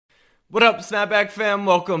What up, Snapback fam?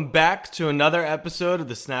 Welcome back to another episode of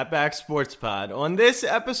the Snapback Sports Pod. On this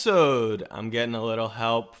episode, I'm getting a little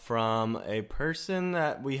help from a person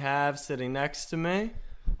that we have sitting next to me.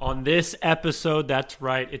 On this episode, that's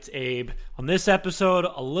right, it's Abe. On this episode,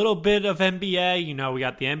 a little bit of NBA. You know, we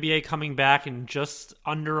got the NBA coming back in just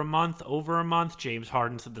under a month, over a month. James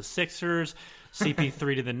Harden to the Sixers,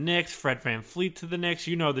 CP3 to the Knicks, Fred VanVleet to the Knicks.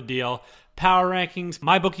 You know the deal. Power rankings,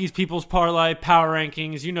 my bookies, people's parlay, power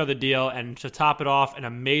rankings, you know the deal. And to top it off, an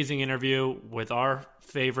amazing interview with our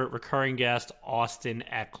favorite recurring guest, Austin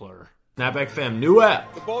Ekeler. Snapback fam, new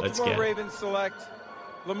app. The Baltimore Ravens select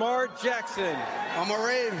Lamar Jackson. I'm a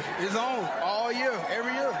Raven. It's on all year,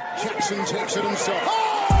 every year. Jackson takes it himself.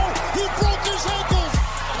 Oh! He broke his ankles!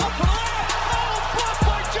 Up the left! Oh, blocked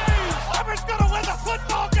by James! Auburn's gonna win the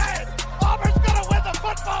football game! Auburn's gonna win the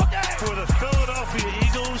football game! For the Philadelphia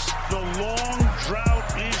Eagles, the long drought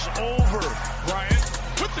is over. Bryant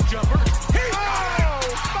with the jumper.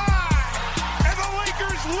 And the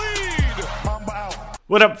Lakers lead! Mamba out.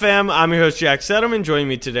 What up, fam? I'm your host, Jack Settleman. Joining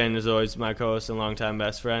me today, and as always, my co-host and longtime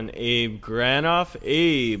best friend, Abe Granoff.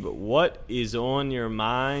 Abe, what is on your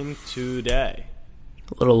mind today?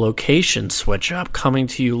 A little location switch up, coming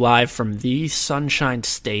to you live from the Sunshine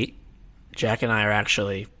State. Jack and I are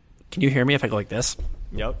actually... Can you hear me if I go like this?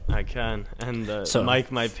 Yep, I can. And the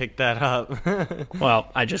mic might pick that up.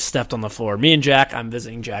 Well, I just stepped on the floor. Me and Jack, I'm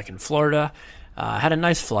visiting Jack in Florida. Had a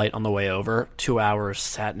nice flight on the way over. 2 hours,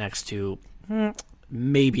 sat next to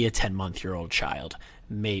maybe a 10-month-old child.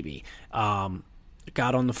 Maybe. Got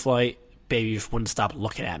on the flight. Baby just wouldn't stop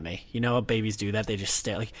looking at me. You know what babies do that? They just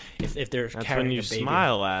stare. Like if they're That's carrying when you a baby,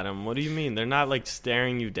 smile at them. What do you mean? They're not like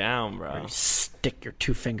staring you down, bro. you stick your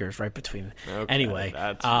two fingers right between. Okay, Anyway,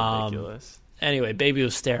 that's ridiculous. Anyway, baby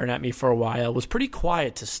was staring at me for a while. It was pretty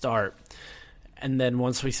quiet to start, and then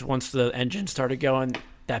once the engine started going,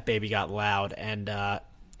 that baby got loud, and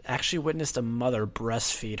actually witnessed a mother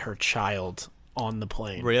breastfeed her child on the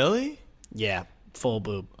plane. Really? Yeah, full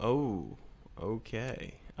boob. Oh,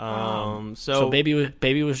 okay. So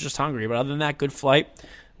baby was just hungry, but other than that, good flight.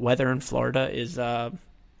 Weather in Florida is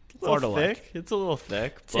Florida-like. thick. It's a little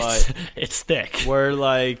thick, but it's thick. we're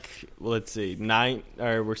like, let's see,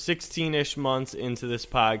 we're 16-ish months into this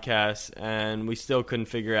podcast, and we still couldn't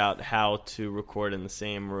figure out how to record in the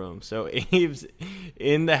same room. So Abe's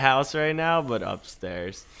in the house right now, but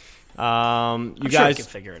upstairs. I'm you sure guys we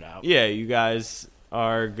can figure it out. Yeah, you guys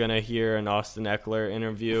are gonna hear an Austin Ekeler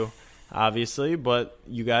interview, obviously, but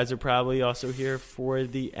you guys are probably also here for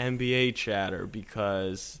the NBA chatter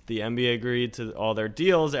because the NBA agreed to all their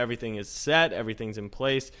deals. Everything is set. Everything's in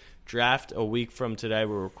place. Draft a week from today.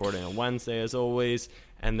 We're recording on Wednesday, as always,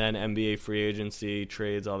 and then NBA free agency,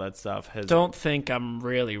 trades, all that stuff. Don't think I'm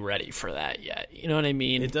really ready for that yet. You know what I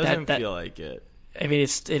mean? It doesn't feel like it. I mean,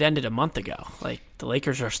 it ended a month ago. Like, the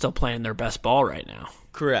Lakers are still playing their best ball right now.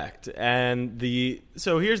 Correct. And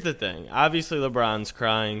so here's the thing. Obviously, LeBron's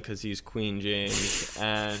crying because he's Queen James,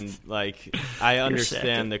 and like I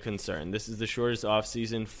understand the concern. This is the shortest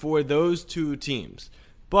offseason for those two teams.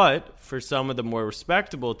 But for some of the more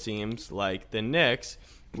respectable teams, like the Knicks,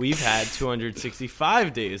 we've had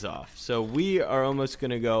 265 days off. So we are almost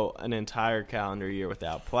going to go an entire calendar year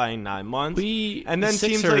without playing 9 months. And then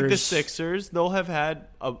teams like the Sixers, they'll have had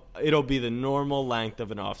it'll be the normal length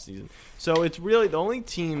of an offseason. So it's really the only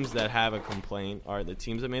teams that have a complaint are the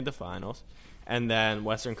teams that made the finals and then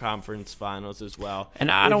Western Conference Finals as well. And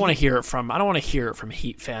I don't want to hear it from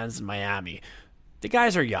Heat fans in Miami. The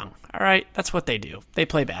guys are young, all right? That's what they do. They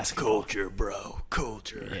play basketball. Culture, bro.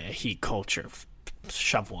 Culture. Yeah, Heat culture.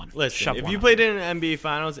 Shove one. Listen, if you played in an NBA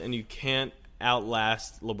Finals and you can't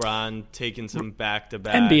outlast LeBron taking some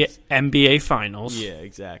back-to-backs. NBA Finals. Yeah,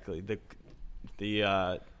 exactly.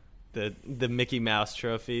 The Mickey Mouse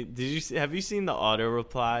trophy. Have you seen the auto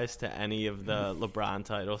replies to any of the LeBron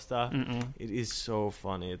title stuff? Mm-mm. It is so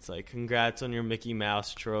funny. It's like, congrats on your Mickey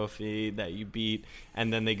Mouse trophy that you beat.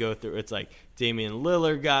 And then they go through, it's like, Damian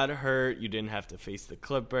Lillard got hurt. You didn't have to face the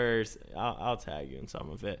Clippers. I'll tag you in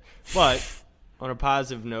some of it. But on a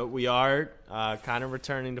positive note, we are kind of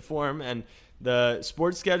returning to form. And the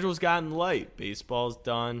sports schedule's gotten light. Baseball's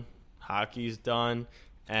done. Hockey's done.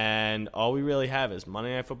 And all we really have is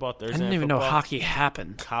Monday Night Football, Thursday Night Football. I didn't even know hockey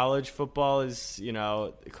happened. College football is,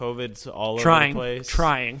 COVID's all over the place.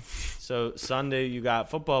 Trying. So Sunday you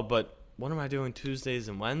got football, but what am I doing Tuesdays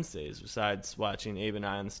and Wednesdays besides watching Abe and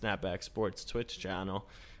I on the Snapback Sports Twitch channel?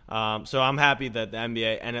 So I'm happy that the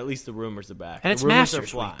NBA and at least the rumors are back. And it's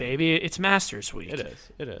Masters Week, baby. It's Masters Week. It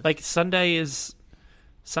is. Like Sunday's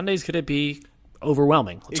going to be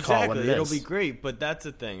overwhelming. Let's call it what it is. It'll be great, but that's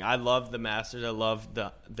the thing. I love the Masters. I love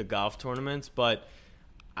the golf tournaments, but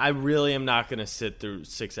I really am not going to sit through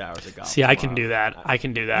 6 hours of golf. See, I can do that. I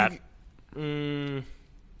can do that. I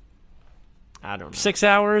don't know. 6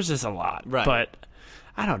 hours is a lot, Right. but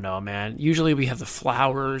I don't know, man. Usually we have the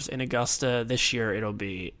flowers in Augusta. This year it'll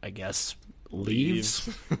be, I guess, leaves.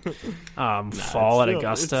 Fall at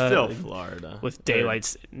Augusta. It's still Florida. With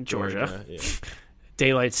daylights in Georgia. Yeah.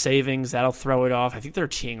 Daylight savings, that'll throw it off. I think they're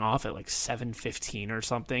teeing off at like 7:15 or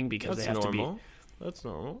something because That's they have normal. to be. That's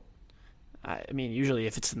normal. I mean, usually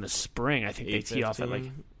if it's in the spring, I think they tee off at like.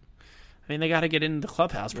 8:15. I mean, they got to get into the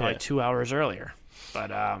clubhouse probably 2 hours earlier.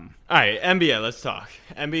 But All right, NBA. Let's talk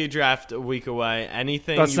NBA draft a week away.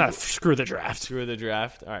 Anything? let's not screw the draft. screw the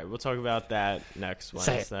draft. All right, we'll talk about that next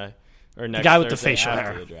Say it. Wednesday or next guy with the Thursday facial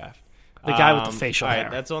after hair. the draft. The guy with the facial all hair.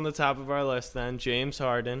 right, that's on the top of our list. Then James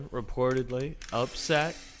Harden reportedly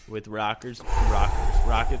upset with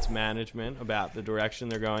Rockets management about the direction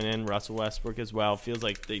they're going in. Russell Westbrook as well feels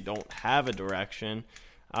like they don't have a direction.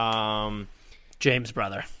 James'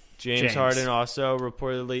 brother. James Harden also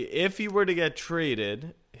reportedly, if he were to get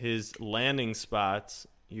traded, his landing spots,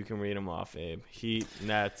 you can read them off, Abe. Heat,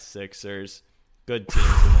 Nets, Sixers, good teams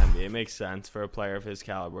in the NBA. It makes sense for a player of his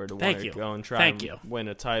caliber to want to go and try and win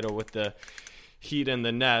a title with the Heat and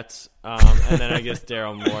the Nets. And then I guess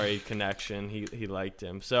Daryl Morey connection, he liked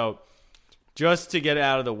him. So just to get it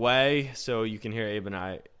out of the way so you can hear Abe and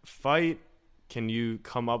I fight, can you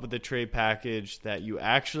come up with a trade package that you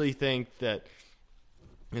actually think that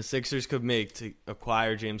the Sixers could make to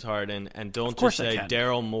acquire James Harden, and don't just say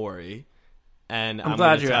Daryl Morey, and I'm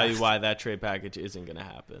going to tell you why that trade package isn't going to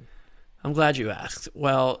happen. I'm glad you asked.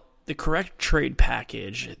 Well, the correct trade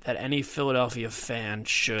package that any Philadelphia fan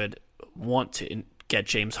should want to get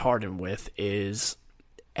James Harden with is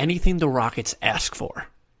anything the Rockets ask for,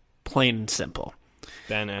 plain and simple.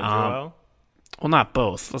 Ben and Joel? Well, not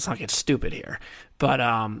both. Let's not get stupid here. But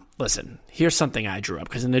listen, here's something I drew up,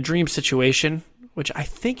 because in the dream situation, which I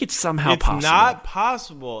think it's somehow possible. It's not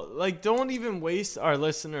possible. Like, don't even waste our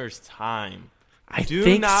listeners' time.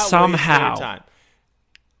 Do not waste their time.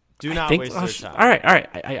 Do not waste their time. All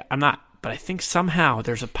right. I'm not. But I think somehow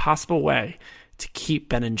there's a possible way to keep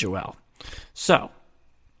Ben and Joel. So,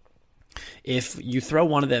 if you throw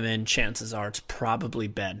one of them in, chances are it's probably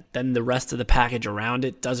Ben. Then the rest of the package around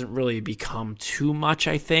it doesn't really become too much,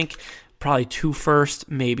 I think. Probably 2 firsts,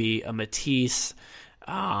 maybe a Matisse.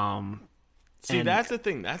 See, that's the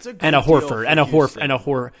thing. That's a good and a Horford and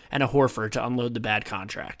a Horford to unload the bad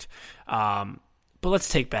contract. But let's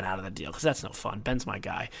take Ben out of the deal because that's no fun. Ben's my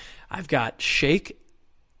guy. I've got Shake,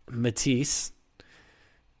 Matisse,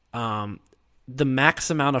 the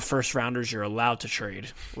max amount of first rounders you're allowed to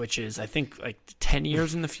trade, which is I think like 10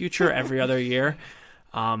 years in the future, every other year.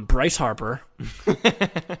 Bryce Harper,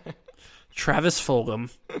 Travis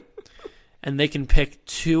Fulgham. And they can pick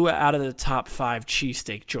 2 out of the top 5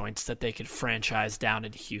 cheesesteak joints that they could franchise down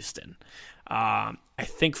in Houston. I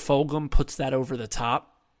think Fulgham puts that over the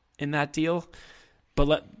top in that deal.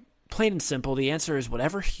 But plain and simple, the answer is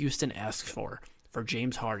whatever Houston asks for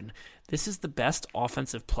James Harden. This is the best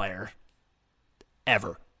offensive player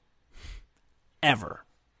ever. Ever.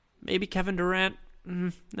 Maybe Kevin Durant?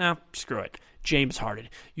 No, screw it. James Harden.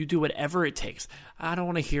 You do whatever it takes. I don't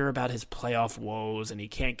want to hear about his playoff woes and he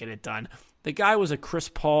can't get it done. The guy was a Chris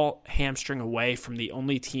Paul hamstring away from the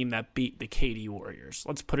only team that beat the KD Warriors.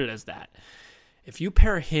 Let's put it as that. If you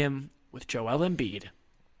pair him with Joel Embiid,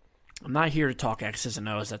 I'm not here to talk X's and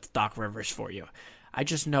O's. That's Doc Rivers for you. I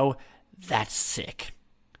just know that's sick.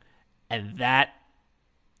 And that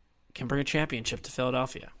can bring a championship to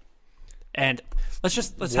Philadelphia. And let's have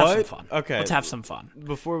some fun. Okay. Let's have some fun.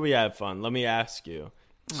 Before we have fun, let me ask you.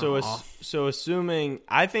 So assuming,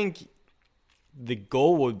 I think the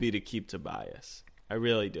goal would be to keep Tobias. I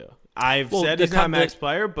really do. I've said he's not a max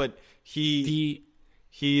player, but he's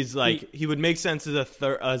like he would make sense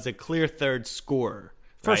as a clear third scorer.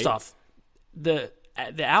 First off, the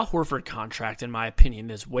Al Horford contract, in my opinion,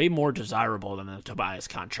 is way more desirable than the Tobias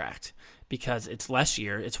contract because it's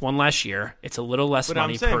one less year. It's a little less money per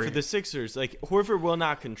year. But I'm saying for the Sixers, like Horford will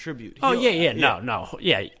not contribute.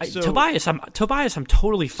 So, Tobias, I'm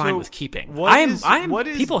totally fine with keeping.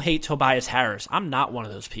 People hate Tobias Harris. I'm not one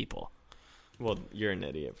of those people. Well, you're an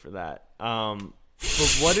idiot for that. But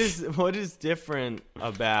what is different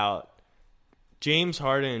about James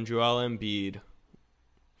Harden and Joel Embiid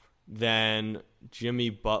than Jimmy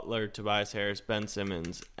Butler, Tobias Harris, Ben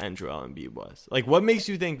Simmons, and Joel Embiid was? Like, what makes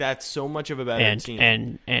you think that's so much of a better team?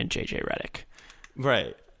 And JJ Redick.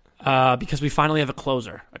 Right. Because we finally have a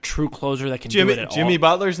closer, a true closer that can do it at all. Jimmy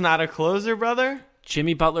Butler's not a closer, brother?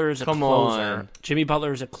 Jimmy Butler is a closer. On. Jimmy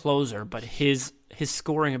Butler is a closer, but his his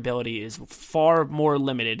scoring ability is far more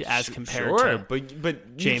limited as compared to but you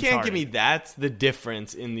James can't Harden. give me that's the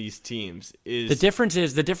difference in these teams. Is The difference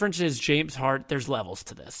is James Harden. There's levels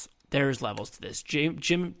to this.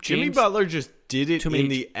 Jimmy Butler just did it in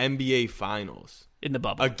the NBA Finals in the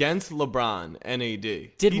bubble against LeBron and AD.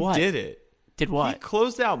 Did he what? Did it? Did what? He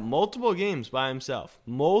closed out multiple games by himself.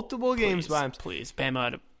 Please,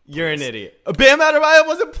 Bam. You're an idiot. Bam Adebayo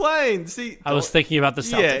wasn't playing. See, I was thinking about the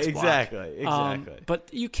Celtics. Exactly. But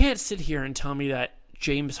you can't sit here and tell me that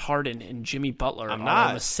James Harden and Jimmy Butler are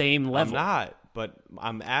on the same level. I'm not. But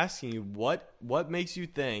I'm asking you, what makes you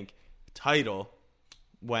think title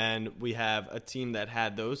when we have a team that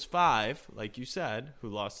had those 5, like you said, who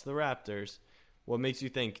lost to the Raptors? What makes you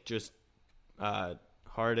think just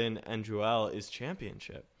Harden and Joel is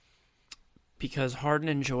championship? Because Harden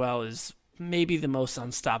and Joel is maybe the most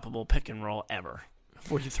unstoppable pick and roll ever.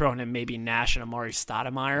 Where you throw in maybe Nash and Amari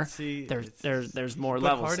Stoudemire, there's more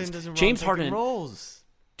levels. Harden doesn't James run Harden pick and rolls.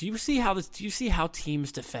 Do you see how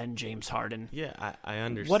teams defend James Harden? Yeah, I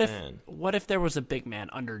understand. What if there was a big man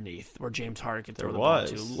underneath where James Harden could throw the ball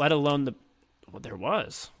to? Let alone there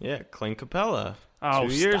was. Yeah, Clint Capella 2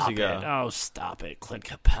 years ago. Oh, stop it. Clint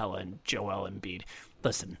Capella and Joel Embiid.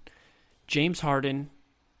 Listen, James Harden,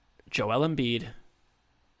 Joel Embiid,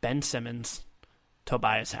 Ben Simmons,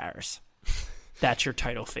 Tobias Harris. That's your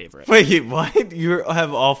title favorite. Wait, what? You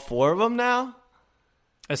have all 4 of them now?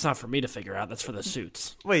 That's not for me to figure out. That's for the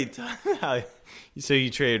suits. Wait, so you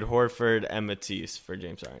traded Horford and Matisse for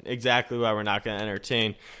James Harden. Exactly why we're not going to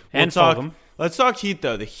entertain. Let's talk Heat,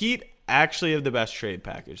 though. The Heat actually have the best trade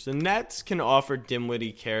package. The Nets can offer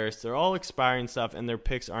Dinwiddie, Karras. They're all expiring stuff, and their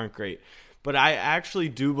picks aren't great. But I actually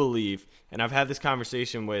do believe, and I've had this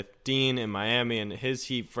conversation with Dean in Miami and his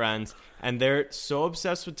Heat friends, and they're so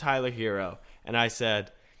obsessed with Tyler Hero. And I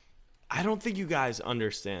said, I don't think you guys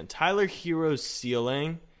understand. Tyler Hero's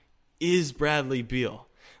ceiling is Bradley Beal.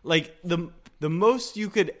 Like, the most you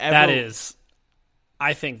could ever...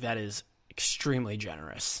 I think that is extremely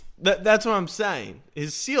generous. That's what I'm saying.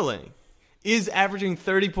 His ceiling is averaging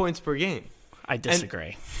 30 points per game. I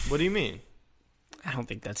disagree. And what do you mean? I don't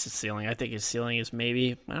think that's his ceiling. I think his ceiling is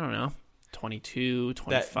maybe, 22,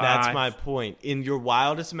 25. That's my point. In your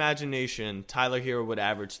wildest imagination, Tyler Hero would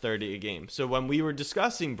average 30 a game. So when we were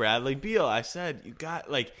discussing Bradley Beal, I said,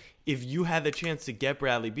 if you had the chance to get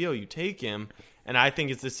Bradley Beal, you take him. And I think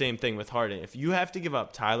it's the same thing with Harden. If you have to give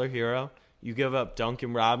up Tyler Hero, you give up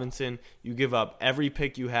Duncan Robinson, you give up every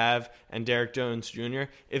pick you have, and Derek Jones Jr.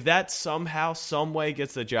 If that somehow, some way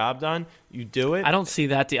gets the job done, you do it. I don't see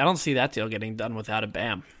that deal getting done without a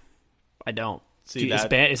Bam. I don't.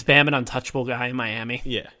 Is Bam an untouchable guy in Miami?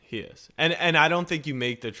 Yeah, he is. And I don't think you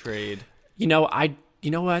make the trade. You know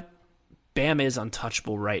what? Bam is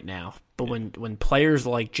untouchable right now. But when players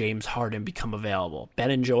like James Harden become available,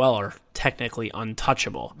 Ben and Joel are technically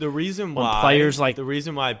untouchable. The reason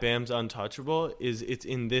why Bam's untouchable is it's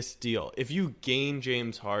in this deal. If you gain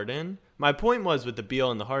James Harden, my point was with the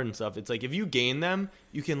Beal and the Harden stuff, it's like if you gain them,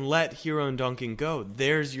 you can let Hero and Duncan go.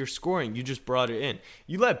 There's your scoring. You just brought it in.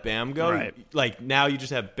 You let Bam go, right. Like now you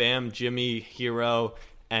just have Bam, Jimmy, Hero,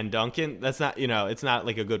 and Duncan. That's not, it's not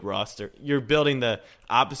like a good roster. You're building the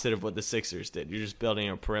opposite of what the Sixers did. You're just building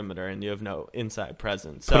a perimeter, and you have no inside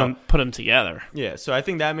presence. So put them together. Yeah, so I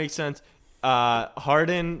think that makes sense.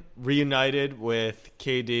 Harden reunited with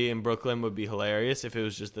KD in Brooklyn would be hilarious if it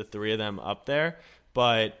was just the 3 of them up there.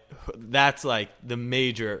 But that's like the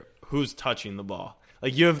major who's touching the ball.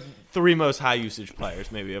 Like you have 3 most high usage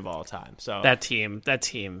players maybe of all time. So that team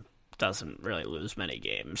doesn't really lose many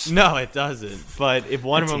games. No, it doesn't. But if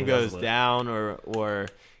one of them goes down or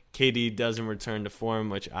KD doesn't return to form,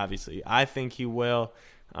 which obviously I think he will.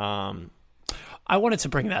 I wanted to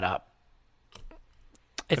bring that up.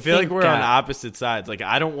 I feel like we're on opposite sides. Like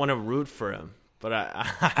I don't want to root for him, but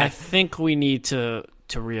I think we need to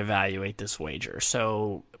reevaluate this wager.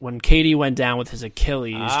 So when KD went down with his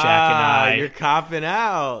Achilles, Jack and I... You're copping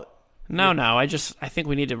out. No, I think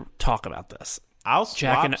we need to talk about this. I'll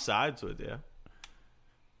swap sides with you.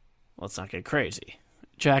 Let's not get crazy.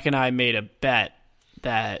 Jack and I made a bet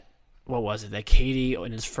that, that KD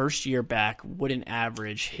in his first year back wouldn't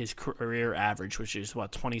average his career average, which is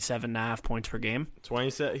 27.5 points per game?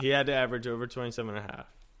 27. He had to average over 27.5.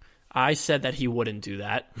 I said that he wouldn't do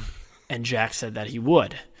that, and Jack said that he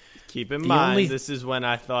would. Keep in mind, this is when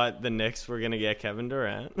I thought the Knicks were going to get Kevin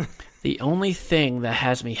Durant. The only thing that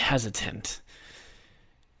has me hesitant,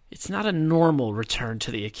 it's not a normal return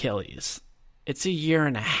to the Achilles. It's 1.5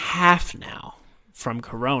 years now from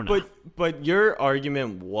Corona. But your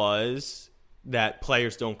argument was that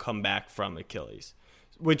players don't come back from Achilles,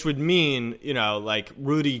 which would mean, like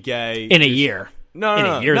Rudy Gay. In a year. No,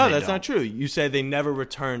 a year. That's not true. You say they never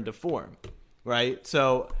returned to form, right?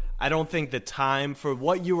 So I don't think the time for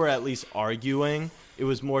what you were at least arguing, it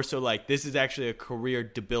was more so like this is actually a career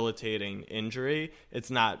debilitating injury. It's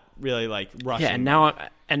not really like rushing. Yeah,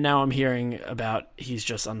 and now I'm hearing about he's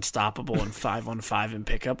just unstoppable in 5-on-5 in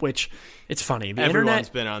pickup, which it's funny. Everyone's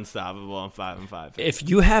been unstoppable on 5-on-5. If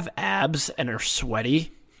you have abs and are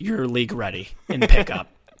sweaty, you're league ready in pickup.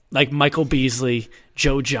 Like Michael Beasley,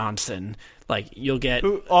 Joe Johnson, like you'll get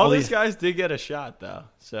all these guys did get a shot though.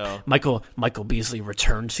 So Michael Beasley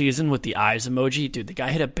return season with the eyes emoji, dude. The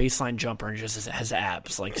guy hit a baseline jumper and just has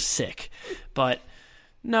abs, like sick. But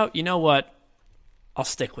no, you know what? I'll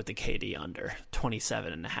stick with the KD under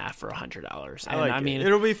 27.5 for $100. And I mean,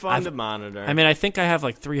 it'll be fun to monitor. I mean, I think I have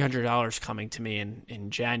like $300 coming to me in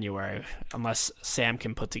January, unless Sam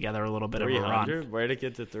can put together a little bit of a run. Where'd it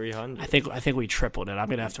get to 300? I think we tripled it. I'm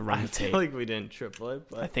gonna have to run the tape. I feel like we didn't triple it,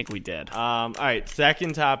 but I think we did. All right,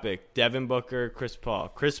 second topic: Devin Booker, Chris Paul.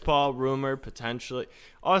 Chris Paul rumor potentially.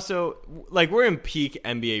 Also, like we're in peak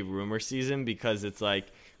NBA rumor season because it's like.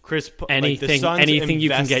 Anything you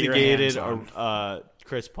can get your hands on.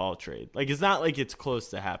 Chris Paul trade. Like it's not like it's close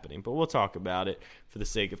to happening, but we'll talk about it for the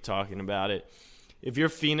sake of talking about it. If you're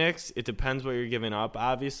Phoenix, it depends what you're giving up,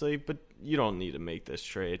 obviously, but you don't need to make this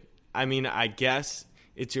trade. I mean, I guess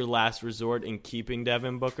it's your last resort in keeping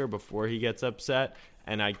Devin Booker before he gets upset,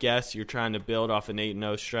 and I guess you're trying to build off an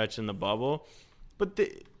 8-0 stretch in the bubble. But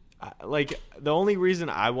the only reason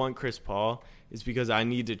I want Chris Paul is because I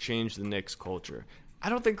need to change the Knicks culture. I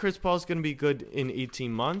don't think Chris Paul's going to be good in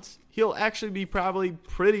 18 months. He'll actually be probably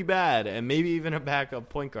pretty bad and maybe even a backup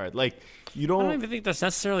point guard. Like I don't even think that's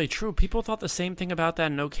necessarily true. People thought the same thing about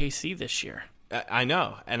that in OKC this year. I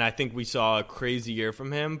know, and I think we saw a crazy year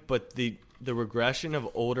from him, but the regression of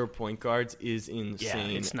older point guards is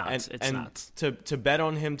insane. Yeah, it's nuts. It's nuts. To bet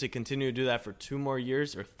on him to continue to do that for 2 more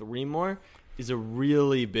years or 3 more is a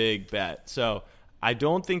really big bet. So I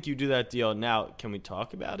don't think you do that deal. Now, can we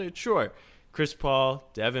talk about it? Sure. Chris Paul,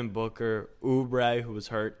 Devin Booker, Oubre, who was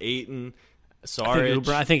hurt, Ayton, Saric.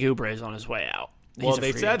 I think Oubre is on his way out. Well,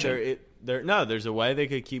 they said there's a way they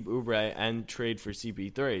could keep Oubre and trade for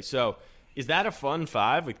CP3. So is that a fun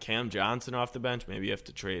 5 with Cam Johnson off the bench? Maybe you have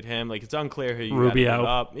to trade him. Like it's unclear who you Rubio put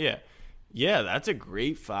up. Yeah, that's a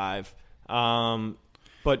great 5.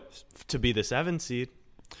 But to be the 7 seed,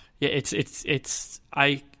 yeah,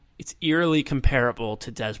 it's eerily comparable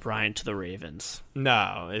to Des Bryant to the Ravens.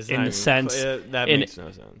 No, it's in not the sense that makes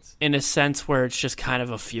no sense. In a sense where it's just kind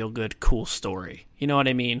of a feel-good, cool story. You know what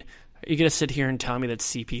I mean? Are you going to sit here and tell me that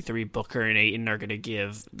CP3, Booker, and Ayton are going to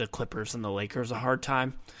give the Clippers and the Lakers a hard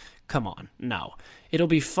time? Come on, no. It'll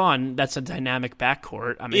be fun. That's a dynamic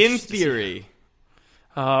backcourt. In theory.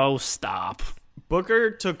 Oh, stop.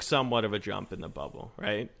 Booker took somewhat of a jump in the bubble,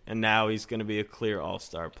 right? And now he's going to be a clear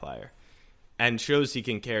all-star player. And shows he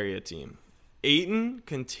can carry a team. Ayton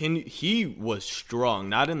he was strong,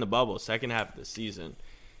 not in the bubble, second half of the season.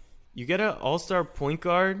 You get an all-star point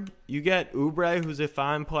guard. You get Oubre, who's a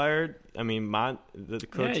fine player. I mean, the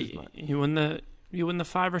coach is mine. You win the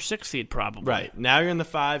 5 or 6 seed probably. Right. Now you're in the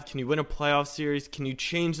 5. Can you win a playoff series? Can you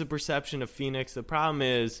change the perception of Phoenix? The problem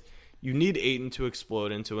is you need Ayton to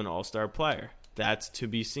explode into an all-star player. That's to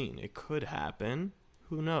be seen. It could happen.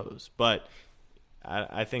 Who knows? But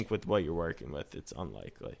I think with what you're working with, it's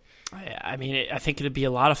unlikely. I mean, I think it'd be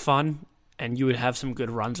a lot of fun, and you would have some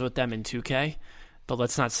good runs with them in 2K. But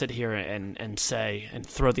let's not sit here and say and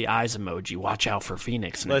throw the eyes emoji. Watch out for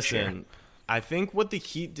Phoenix next year. Listen, I think what the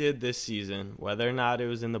Heat did this season, whether or not it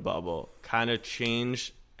was in the bubble, kind of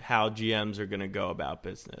changed how GMs are going to go about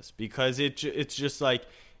business. Because it's just like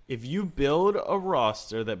if you build a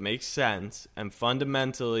roster that makes sense and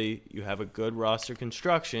fundamentally you have a good roster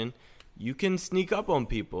construction, you can sneak up on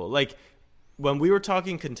people. Like when we were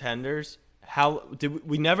talking contenders,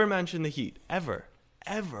 we never mentioned the Heat ever.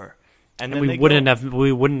 And then we wouldn't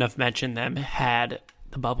have mentioned them had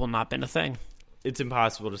the bubble not been a thing. It's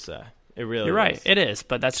impossible to say. It really You're right. is. It is,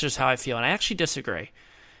 but that's just how I feel, and I actually disagree.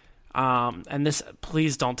 And this,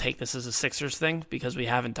 please don't take this as a Sixers thing because we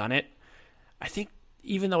haven't done it. I think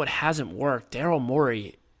even though it hasn't worked, Daryl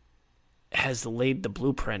Morey has laid the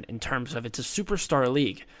blueprint in terms of it's a superstar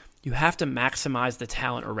league. You have to maximize the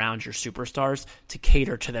talent around your superstars to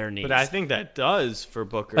cater to their needs. But I think that does for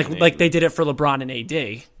Booker. Like they did it for LeBron and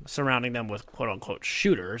AD, surrounding them with quote-unquote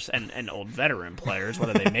shooters and old veteran players,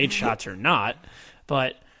 whether they made shots or not.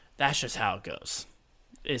 But that's just how it goes.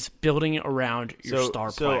 Is building around your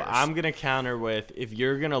star players. So I'm going to counter with, if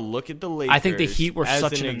you're going to look at the Lakers, I think the Heat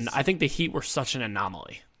were such an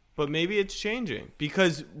anomaly. But maybe it's changing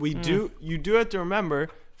because you do have to remember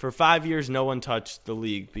For 5 years, no one touched the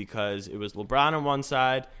league because it was LeBron on one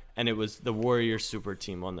side and it was the Warriors super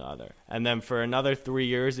team on the other. And then for another 3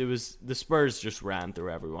 years, it was the Spurs just ran through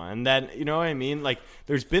everyone. And then, you know what I mean? Like,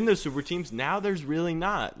 there's been those super teams. Now there's really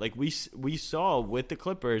not. Like, we saw with the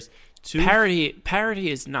Clippers. Parity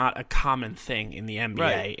is not a common thing in the NBA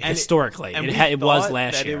Right. historically. And it was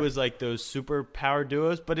last that year. It was like those super power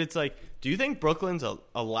duos. But it's like, do you think Brooklyn's a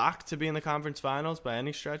lock to be in the conference finals by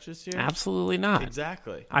any stretch this year? Absolutely not.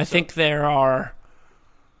 Exactly. I think there are...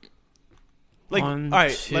 Like, One, all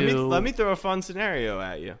right, two. let me throw a fun scenario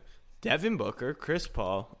at you. Devin Booker, Chris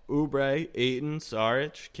Paul, Oubre, Ayton,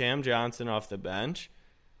 Saric, Cam Johnson off the bench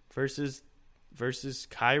versus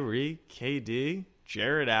Kyrie, KD,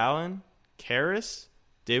 Jared Allen, Karras,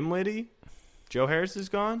 Dinwiddie. Joe Harris is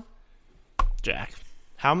gone. Jack.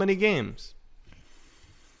 How many games?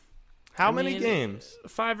 How many games?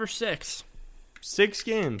 5 or 6. 6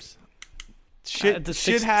 games.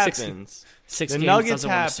 Shit happens. Six the games Nuggets doesn't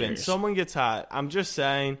win the happen. series. Someone gets hot. I'm just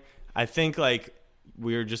saying. I think like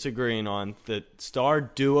we were just agreeing on the star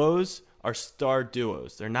duos are star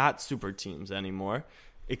duos. They're not super teams anymore,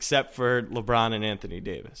 except for LeBron and Anthony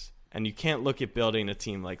Davis. And you can't look at building a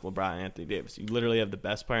team like LeBron and Anthony Davis. You literally have the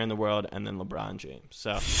best player in the world and then LeBron James.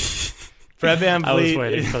 So Fred VanVleet. I was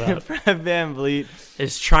waiting for that. Fred VanVleet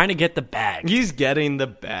is trying to get the bag. He's getting the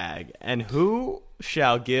bag. And who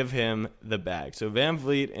shall give him the bag? So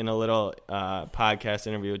VanVleet, in a little podcast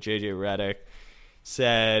interview with JJ Redick,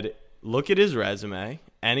 said, look at his resume.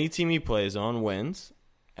 Any team he plays on wins.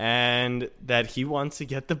 And that he wants to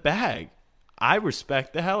get the bag. I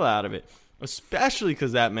respect the hell out of it. Especially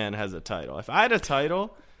because that man has a title. If I had a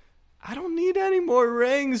title, I don't need any more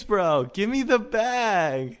rings, bro. Give me the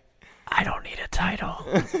bag. I don't need a title.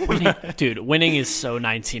 Winning is so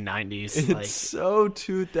 1990s. It's like, so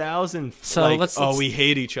 2000. So like, let's we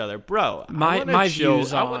hate each other, bro. My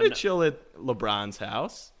views I on want to chill at LeBron's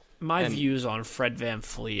house. My views on Fred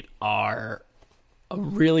VanVleet are a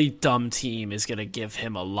really dumb team is going to give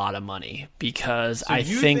him a lot of money because So I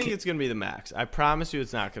think it's going to be the max. I promise you,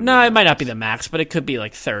 it's not going to. No, be it might not be the max, but it could be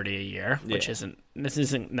like 30 a year, which Yeah.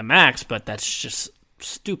 isn't the max, but that's just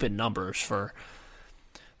stupid numbers for.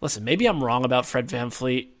 Listen, maybe I'm wrong about Fred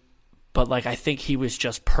VanVleet, but like I think he was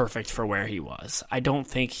just perfect for where he was. I don't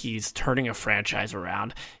think he's turning a franchise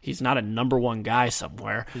around. He's not a number one guy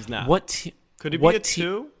somewhere. He's not. Could he be what a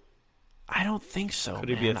 2? I don't think so. Could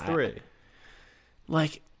he be a 3?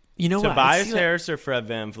 You know what? Tobias Harris or Fred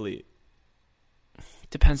VanVleet?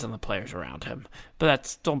 Depends on the players around him,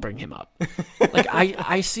 but don't bring him up.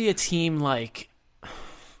 I see a team like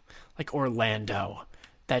Orlando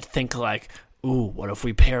that think like, ooh, what if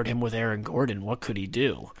we paired him with Aaron Gordon? What could he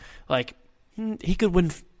do? Like, he could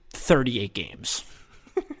win 38 games.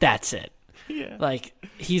 That's it. Yeah. Like,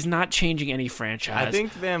 he's not changing any franchise. I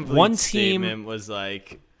think VanVleet's statement was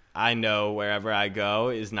like, I know wherever I go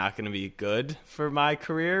is not going to be good for my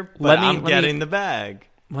career, but I'm getting the bag.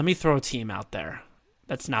 Let me throw a team out there.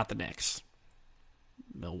 That's not the Knicks.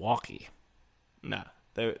 Milwaukee. No,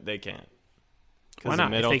 they can't. Why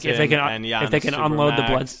not? If they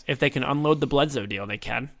can unload the Bledsoe deal, they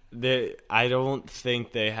can. I don't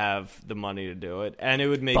think they have the money to do it, and it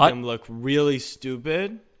would make them look really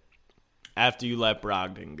stupid after you let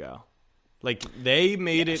Brogdon go. Like, they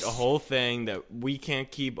made it a whole thing that we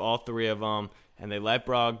can't keep all 3 of them, and they let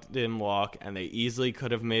Brogdon walk, and they easily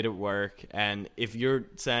could have made it work. And if you're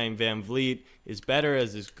saying VanVleet is better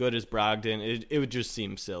as good as Brogdon, it would just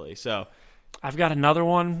seem silly. So, I've got another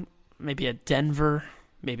one, maybe a Denver,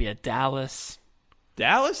 maybe a Dallas.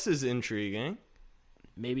 Dallas is intriguing.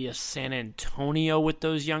 Maybe a San Antonio with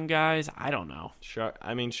those young guys. I don't know.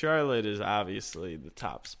 Charlotte is obviously the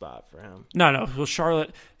top spot for him. No. Well,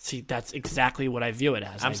 Charlotte, see, that's exactly what I view it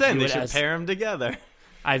as. I'm saying they should pair them together.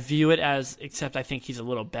 I view it as, except I think he's a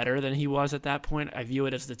little better than he was at that point. I view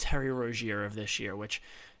it as the Terry Rozier of this year, which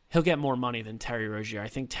he'll get more money than Terry Rozier. I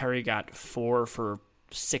think Terry got 4 for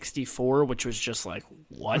 $64, which was just like,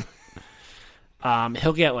 what?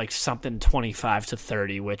 He'll get like something 25 to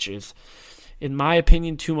 30, which is, in my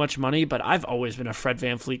opinion, too much money, but I've always been a Fred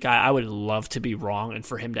VanVleet guy. I would love to be wrong and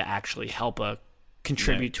for him to actually help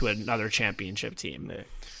contribute to another championship team.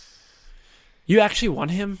 You actually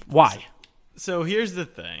want him? Why? So here's the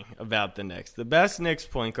thing about the Knicks. The best Knicks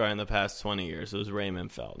point guard in the past 20 years was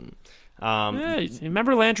Raymond Felton.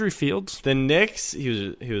 Remember Landry Fields? The Knicks,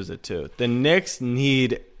 he was a 2. The Knicks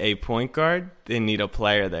need a point guard. They need a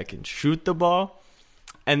player that can shoot the ball.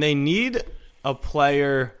 And they need a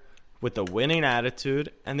player with a winning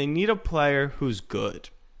attitude, and they need a player who's good.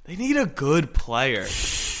 They need a good player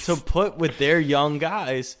to put with their young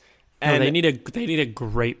guys. And they need a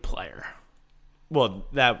great player. Well,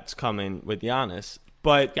 that's coming with Giannis.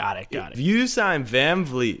 But Got it. if you sign Van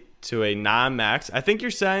Vliet to a non-max, I think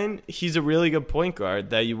you're saying he's a really good point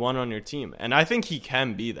guard that you want on your team. And I think he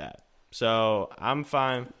can be that. So I'm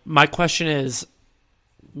fine. My question is,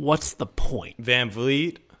 what's the point? Van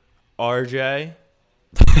Vliet, RJ,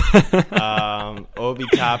 Obi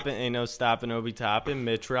Toppin, ain't no stopping Obi Toppin,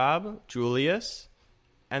 Mitch Rob, Julius.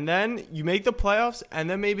 And then you make the playoffs, and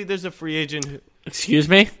then maybe there's a free agent who, Excuse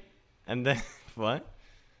me? and then what?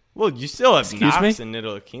 Well, you still have Excuse Knox me? and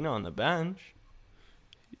Ntilikina on the bench.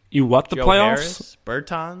 You what, the Joe playoffs? Harris,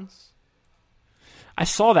 Bertans. I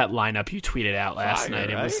saw that lineup you tweeted out last Fire, night.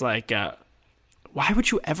 It right? was like, why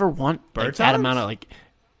would you ever want like, that Bertans? amount of like?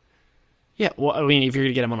 Yeah, well, I mean, if you're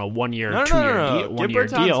gonna get him on a 1 year, No, 2 year no. deal, Give 1 year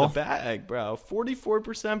Bertans deal, the bag, bro.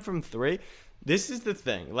 44% from three. This is the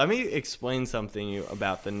thing. Let me explain something to you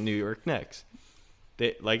about the New York Knicks.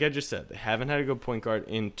 They, like I just said, they haven't had a good point guard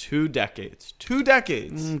in 2 decades. 2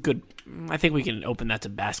 decades. good. I think we can open that to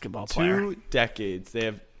basketball player. 2 decades. They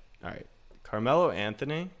have. All right. Carmelo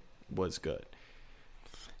Anthony was good.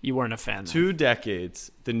 You weren't a fan. Then. 2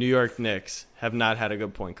 decades, the New York Knicks have not had a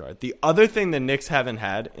good point guard. The other thing the Knicks haven't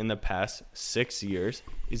had in the past 6 years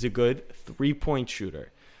is a good 3-point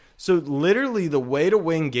shooter. So literally the way to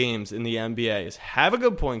win games in the NBA is have a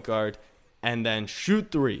good point guard and then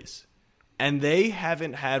shoot threes. And they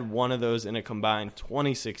haven't had one of those in a combined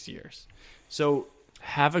 26 years. So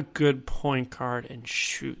Have a good point guard and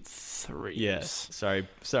shoot threes. yes, sorry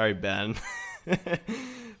Ben.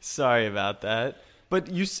 Sorry about that. But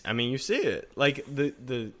you see it. Like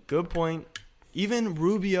the good point, even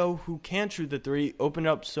Rubio, who can't shoot the three, opened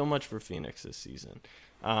up so much for Phoenix this season.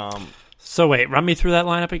 So wait, run me through that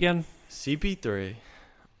lineup again. CP3,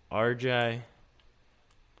 RJ,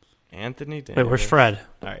 Anthony Davis. Wait, where's Fred?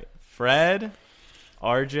 All right, Fred,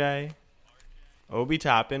 RJ, Obi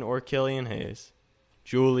Toppin or Killian Hayes,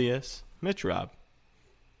 Julius, Mitch Rob.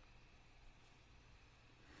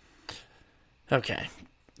 Okay,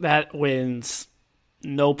 that wins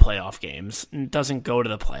no playoff games, doesn't go to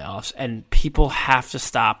the playoffs, and people have to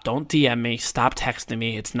stop. Don't DM me. Stop texting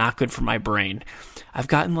me. It's not good for my brain. I've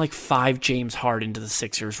gotten like 5 James Harden to the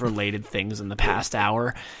Sixers related things in the past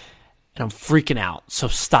hour, and I'm freaking out. So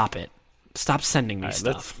stop it. Stop sending me All right,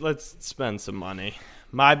 stuff. let's spend some money.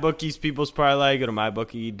 MyBookie's People's Parlay. Go to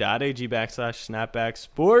mybookie.ag/snapback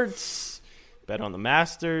sports. Bet on the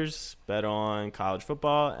Masters. Bet on college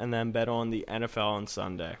football, and then bet on the NFL on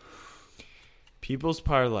Sunday. People's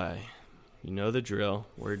Parlay. You know the drill.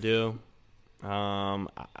 We're due. I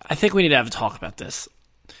think we need to have a talk about this.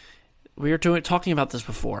 We were talking about this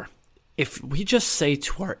before. If we just say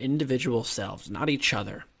to our individual selves, not each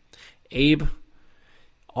other, Abe,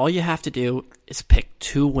 all you have to do is pick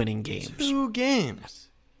 2 winning games. 2 games.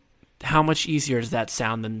 How much easier does that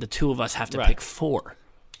sound than the 2 of us have to Right. pick 4?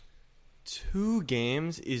 2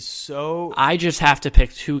 games is so... I just have to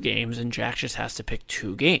pick 2 games, and Jack just has to pick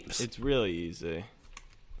 2 games. It's really easy.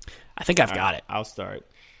 I think I've got All right, it. I'll start.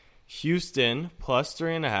 Houston plus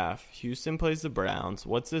 3.5. Houston plays the Browns.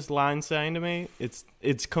 What's this line saying to me?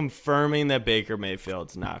 It's confirming that Baker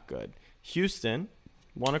Mayfield's not good. Houston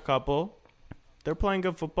won a couple. They're playing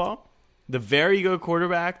good football. The very good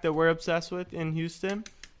quarterback that we're obsessed with in Houston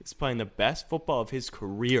is playing the best football of his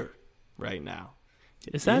career right now.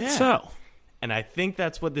 Is that Yeah. so? And I think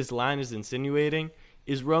that's what this line is insinuating.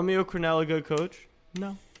 Is Romeo Crennel a good coach?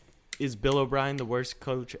 No. Is Bill O'Brien the worst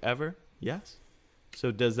coach ever? Yes.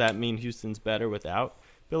 So does that mean Houston's better without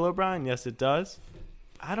Bill O'Brien? Yes, it does.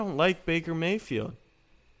 I don't like Baker Mayfield.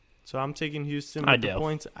 So I'm taking Houston with the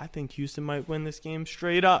points. I think Houston might win this game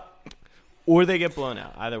straight up. Or they get blown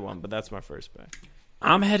out. Either one, but that's my first pick.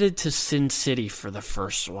 I'm headed to Sin City for the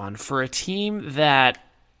first one, for a team that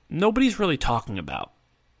nobody's really talking about.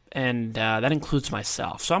 And that includes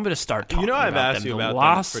myself. So I'm going to start talking about them. I've asked you The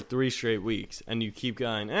about them for 3 straight weeks, and you keep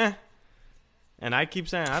going, eh. And I keep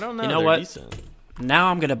saying, I don't know. You know They're what? decent. Now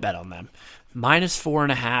I'm going to bet on them.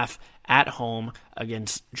 -4.5 at home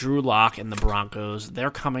against Drew Lock and the Broncos.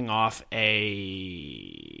 They're coming off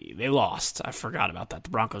They lost. I forgot about that. The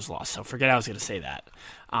Broncos lost, so forget I was going to say that.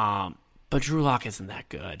 But Drew Lock isn't that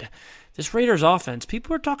good. This Raiders offense,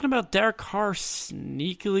 people are talking about Derek Carr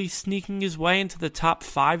sneakily sneaking his way into the top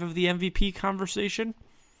 5 of the MVP conversation.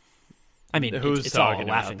 I mean, Who's it's all talking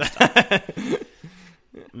laughing about stuff.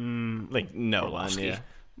 Like, no one, Orlovsky. yeah.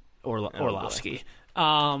 Orlovsky.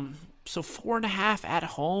 So 4.5 at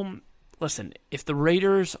home. Listen, if the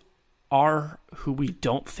Raiders are who we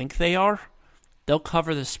don't think they are, they'll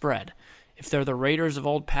cover the spread. If they're the Raiders of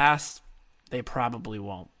old past, they probably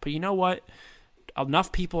won't. But you know what?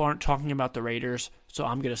 Enough people aren't talking about the Raiders, So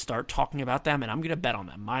I'm going to start talking about them, and I'm going to bet on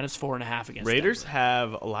them. -4.5 against Raiders Denver.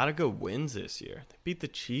 have a lot of good wins this year. They beat the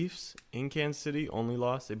Chiefs in Kansas City, only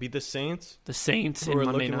loss. They beat the Saints, The Saints who in are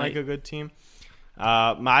Monday looking night. like a good team.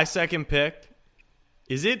 My second pick,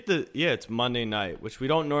 it's Monday night, which we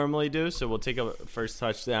don't normally do, so we'll take a first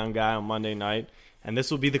touchdown guy on Monday night, and this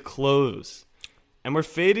will be the close. And we're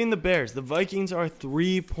fading the Bears. The Vikings are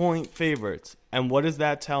 3-point favorites. And what does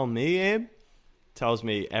that tell me, Abe? Tells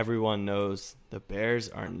me everyone knows the Bears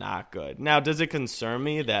are not good. Now, does it concern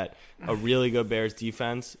me that a really good Bears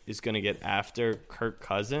defense is going to get after Kirk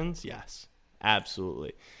Cousins? Yes,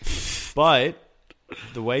 absolutely. But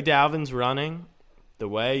the way Dalvin's running, the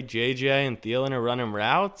way JJ and Thielen are running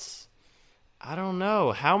routes, I don't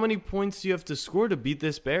know. How many points do you have to score to beat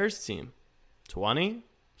this Bears team? 20?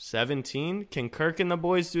 17? Can Kirk and the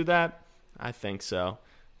boys do that? I think so.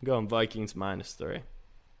 I'm going Vikings -3.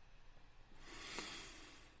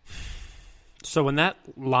 So when that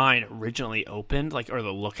line originally opened, or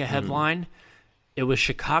the look-ahead line, it was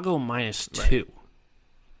Chicago -2.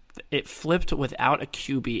 It flipped without a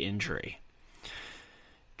QB injury.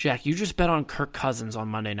 Jack, you just bet on Kirk Cousins on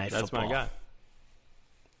Monday Night That's Football. my guy.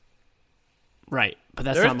 Right, but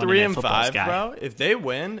that's They're not Monday Night 3-5, Football's guy. bro. If they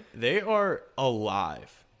win, they are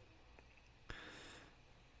alive.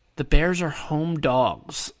 The Bears are home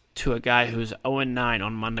dogs to a guy who's 0-9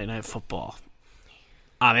 on Monday Night Football.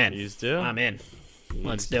 I'm in. He's due. I'm in.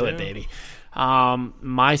 Let's He's do it, due. baby.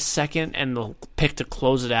 My second and the pick to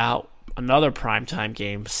close it out, another primetime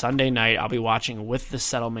game, Sunday night. I'll be watching with the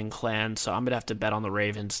Settlement Clan, so I'm going to have to bet on the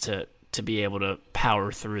Ravens to be able to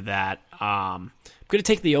power through that. I'm going to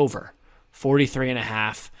take the over,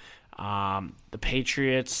 43.5. The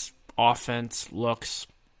Patriots' offense looks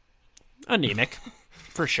anemic,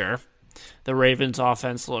 for sure. The Ravens'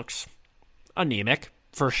 offense looks anemic,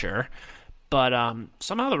 for sure. But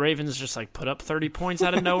somehow the Ravens just put up 30 points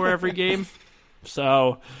out of nowhere every game.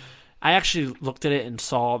 So I actually looked at it and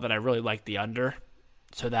saw that I really liked the under.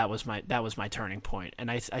 So that was my turning point.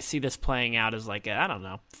 And I see this playing out as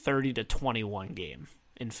 30-21 game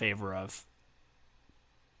in favor of.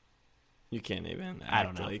 You can't even act I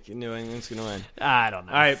don't know. like New England's going to win. I don't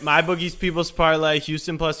know. All right, my boogie's People's Parlay.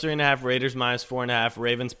 Houston +3.5, Raiders -4.5,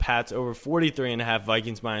 Ravens Pats over 43.5,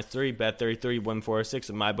 Vikings -3, bet 33, win 406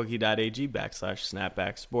 at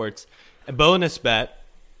mybookie.ag/snapback sports. A bonus bet.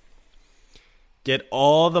 Get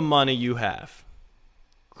all the money you have.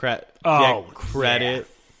 Get credit.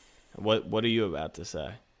 yeah. What are you about to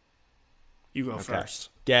say? You go first.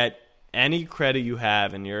 Get any credit you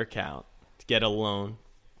have in your account to get a loan.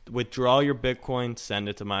 Withdraw your Bitcoin, send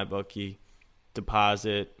it to MyBookie,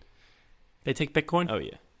 deposit. They take Bitcoin? Oh,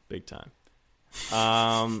 yeah, big time.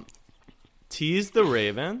 Tease the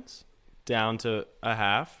Ravens down to a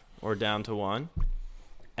half or down to 1,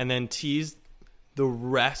 and then tease the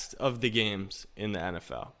rest of the games in the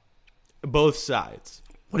NFL. Both sides.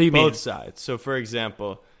 What do you mean? Both sides. So, for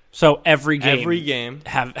example, So every game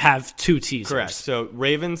have two teasers. correct. So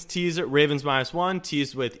Ravens teaser, Ravens -1,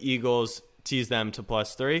 teased with Eagles, tease them to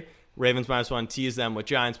 +3. Ravens -1, tease them with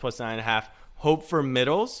Giants +9.5. Hope for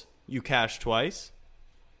middles. You cash twice.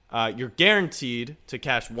 You're guaranteed to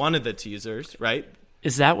cash one of the teasers, right?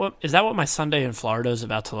 Is that what my Sunday in Florida is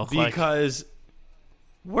about to look like? Because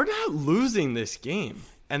we're not losing this game.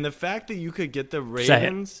 And the fact that you could get the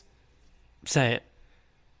Ravens, Say it.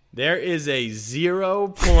 there is a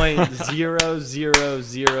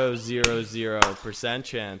 0.00000%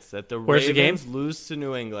 chance that the Where's the game? Ravens lose to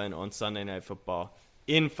New England on Sunday Night Football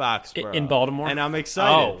in Foxborough. In Baltimore? And I'm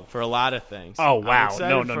excited Oh. for a lot of things. Oh, wow. I'm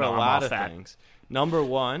excited No, for a I'm lot off of that. things. Number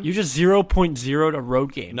one, You just 0.0 to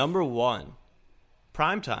road game. Number one,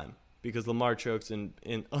 primetime, because Lamar chokes in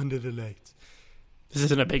Under the Lights. This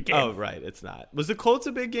isn't a big game. Oh, right, it's not. Was the Colts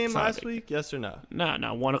a big game not a last big week? Yes or no?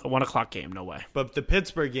 No, 1 o'clock game. No way. But the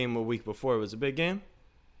Pittsburgh game a week before was a big game?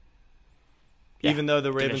 Yeah, Even though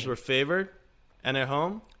the Ravens division. were favored and at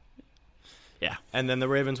home? Yeah. And then the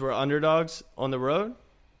Ravens were underdogs on the road?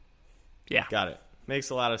 Yeah. Got it. Makes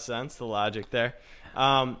a lot of sense, the logic there.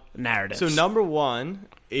 Narratives. So number one,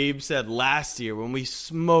 Abe said last year when we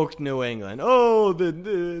smoked New England, oh,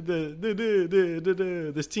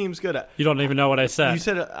 this team's good. You don't even know what I said. You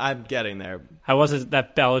said I'm getting there. How was it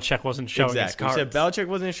that Belichick wasn't showing his Exactly. You cards? said Belichick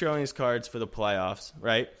wasn't showing his cards for the playoffs,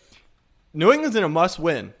 right? New England's in a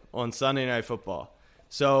must-win on Sunday Night Football.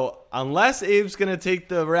 So unless Abe's going to take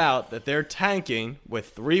the route that they're tanking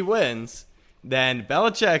with 3 wins, then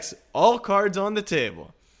Belichick's all cards on the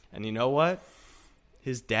table. And you know what?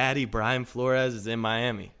 His daddy, Brian Flores, is in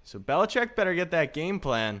Miami. So Belichick better get that game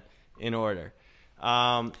plan in order.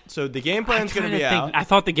 So the game plan's going to be out. I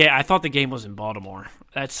thought the game was in Baltimore.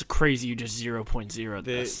 That's crazy. You just 0.0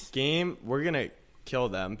 this game. We're going to kill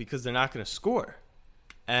them because they're not going to score.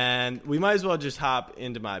 And we might as well just hop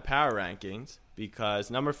into my power rankings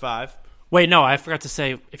because number 5. Wait, no, I forgot to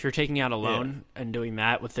say, if you're taking out a loan and doing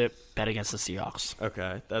that with it, bet against the Seahawks.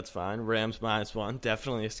 Okay, that's fine. Rams -1,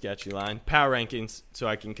 definitely a sketchy line. Power rankings, so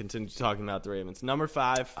I can continue talking about the Ravens. Number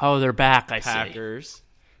 5. Oh, they're back, I Packers.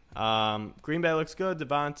 Green Bay looks good.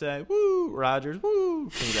 Devontae, woo. Rodgers, woo.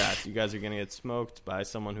 Congrats. You guys are going to get smoked by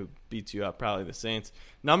someone who beats you up, probably the Saints.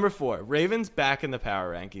 Number 4, Ravens back in the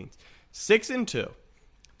power rankings. 6-2.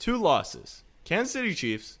 2 losses. Kansas City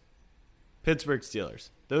Chiefs, Pittsburgh Steelers.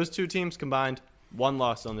 Those 2 teams combined, 1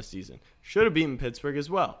 loss on the season. Should have beaten Pittsburgh as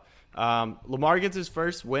well. Lamar gets his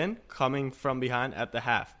first win coming from behind at the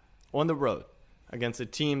half on the road against a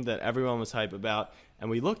team that everyone was hype about, and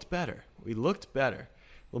we looked better.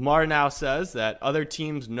 Lamar now says that other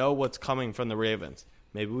teams know what's coming from the Ravens.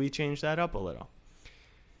 Maybe we change that up a little.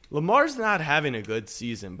 Lamar's not having a good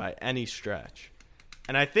season by any stretch.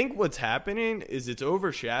 And I think what's happening is it's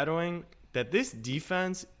overshadowing that this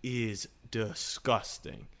defense is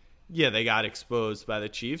disgusting. Yeah, they got exposed by the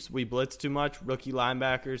Chiefs. We blitzed too much. Rookie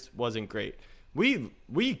linebackers wasn't great.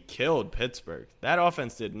 We killed Pittsburgh. That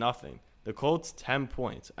offense did nothing. The Colts 10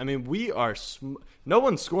 points. I mean, we are no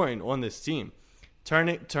one's scoring on this team.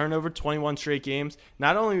 Turnover 21 straight games.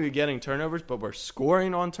 Not only are we getting turnovers, but we're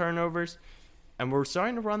scoring on turnovers, and we're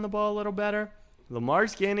starting to run the ball a little better.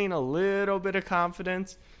 Lamar's gaining a little bit of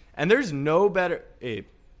confidence, and there's no better. Abe,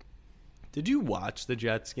 did you watch the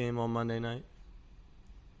Jets game on Monday night?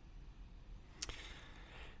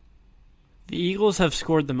 The Eagles have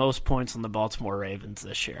scored the most points on the Baltimore Ravens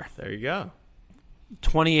this year. There you go.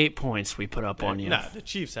 28 points we put up on you. No, the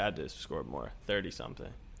Chiefs had to score more,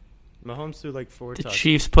 30-something. Mahomes threw like 4 touchdowns. The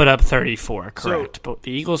Chiefs put up 34, correct. But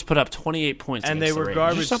the Eagles put up 28 points and against they were the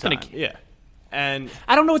garbage time. Yeah. And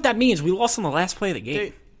I don't know what that means. We lost on the last play of the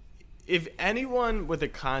game. If anyone with a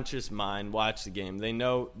conscious mind watched the game, they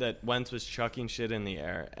know that Wentz was chucking shit in the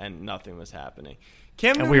air and nothing was happening.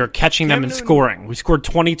 We were catching them and scoring. We scored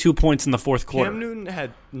 22 points in the fourth quarter. Cam Newton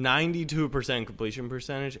had 92% completion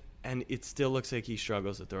percentage, and it still looks like he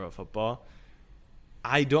struggles to throw a football.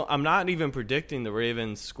 I'm not even predicting the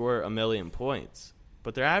Ravens score 1,000,000 points,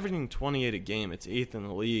 but they're averaging 28 a game. It's 8th in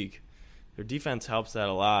the league. Their defense helps that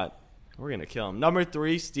a lot. We're going to kill them. Number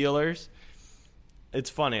 3, Steelers. It's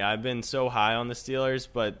funny. I've been so high on the Steelers,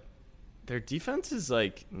 but their defense is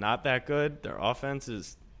like not that good. Their offense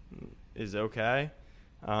is okay.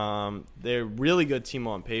 They're a really good team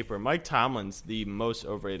on paper. Mike Tomlin's the most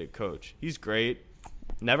overrated coach. He's great.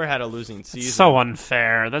 Never had a losing season. That's so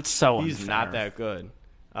unfair. He's not that good.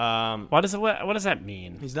 What does that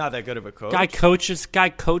mean? He's not that good of a coach. Guy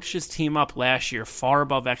coached his team up last year far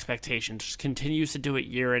above expectations. Just continues to do it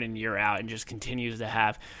year in and year out, and just continues to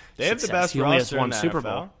have. They have the best he only has roster one in the Super NFL.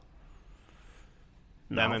 Bowl.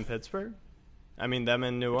 Them in Pittsburgh. I mean, them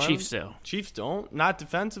in New Orleans. Chiefs do. Chiefs don't. Not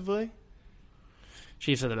defensively.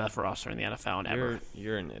 Chiefs are the best roster in the NFL ever.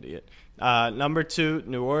 You're an idiot. Number 2,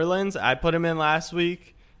 New Orleans. I put them in last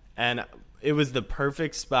week, and it was the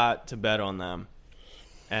perfect spot to bet on them.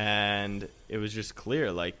 And it was just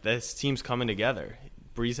clear, like, this team's coming together.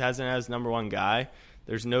 Breeze hasn't had his number 1 guy.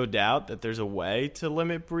 There's no doubt that there's a way to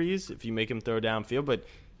limit Breeze if you make him throw downfield, but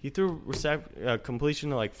he threw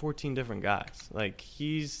completion to like 14 different guys. Like,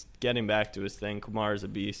 he's getting back to his thing. Kamara's a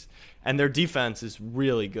beast. And their defense is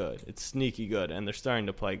really good. It's sneaky good, and they're starting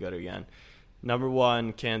to play good again. Number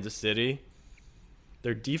 1, Kansas City.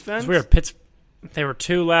 Their defense. It's weird. They were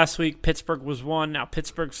 2 last week. Pittsburgh was 1. Now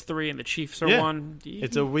Pittsburgh's 3, and the Chiefs are 1.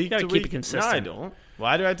 It's a week to keep week. it consistent. No, I don't.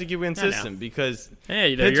 Why do I have to keep it consistent? Because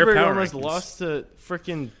Pittsburgh your almost lost to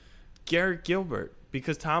freaking Garrett Gilbert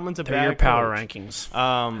because Tomlin's a bad your power rankings.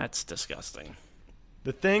 That's disgusting.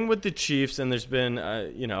 The thing with the Chiefs, and there's been,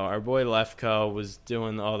 our boy Lefko was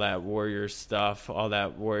doing all that Warrior stuff, all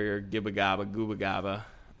that Warrior gibba gabba gooba gabba.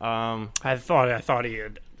 I thought he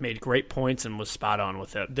had made great points and was spot on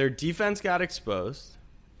with it. Their defense got exposed,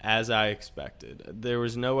 as I expected. There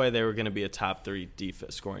was no way they were going to be a top 3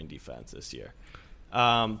 scoring defense this year.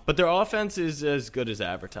 But their offense is as good as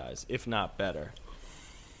advertised, if not better.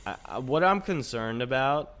 What I'm concerned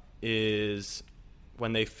about is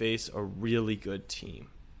when they face a really good team.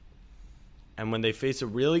 And when they face a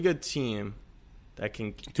really good team that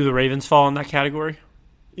can... Do the Ravens fall in that category?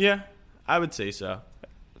 Yeah, I would say so.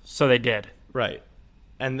 So they did. Right.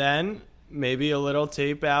 And then maybe a little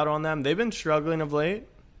tape out on them. They've been struggling of late.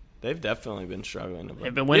 They've definitely been struggling of late.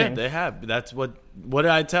 They've been winning. Yeah, they have. That's what did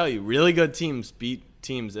I tell you? Really good teams beat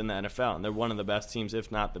teams in the NFL, and they're one of the best teams,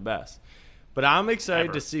 if not the best. But I'm excited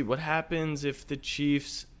Ever. to see what happens if the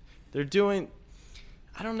Chiefs, they're doing,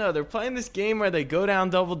 I don't know, they're playing this game where they go down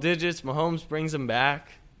double digits, Mahomes brings them back.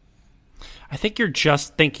 I think you're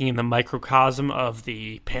just thinking in the microcosm of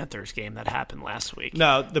the Panthers game that happened last week.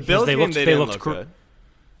 No, the Bills they game, looked- they they didn't looked look good.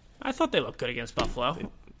 I thought they looked good against Buffalo.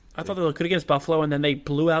 I thought they looked good against Buffalo, and then they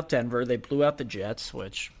blew out Denver. They blew out the Jets,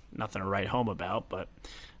 which nothing to write home about. But,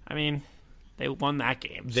 I mean, they won that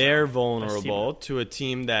game. so They're let's see vulnerable what- to a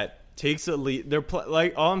team that takes a lead. They're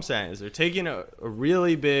like, all I'm saying is they're taking a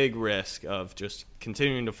really big risk of just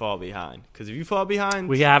continuing to fall behind. Because if you fall behind,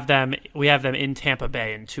 We have them in Tampa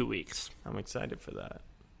Bay in 2 weeks. I'm excited for that.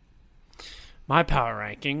 My power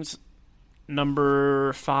rankings,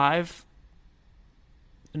 number 5,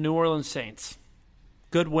 the New Orleans Saints.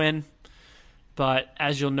 Good win, but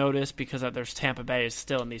as you'll notice, because there's Tampa Bay is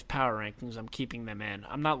still in these power rankings, I'm keeping them in.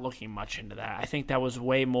 I'm not looking much into that. I think that was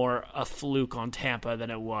way more a fluke on Tampa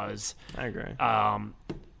than it was I agree.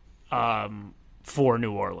 for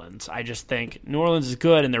New Orleans. I just think New Orleans is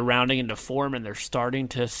good, and they're rounding into form, and they're starting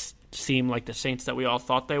to seem like the Saints that we all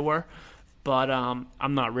thought they were. But I'm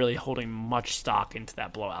not really holding much stock into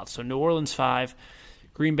that blowout. So New Orleans 5,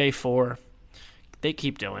 Green Bay 4. They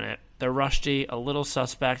keep doing it. They're rusty, a little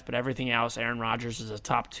suspect, but everything else, Aaron Rodgers is a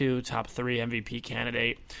top 2, top 3 MVP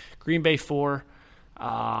candidate. Green Bay 4,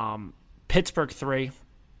 Pittsburgh 3,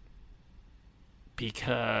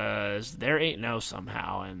 because they're 8-0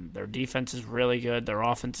 somehow, and their defense is really good, their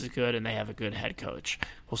offense is good, and they have a good head coach.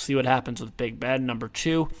 We'll see what happens with Big Ben. Number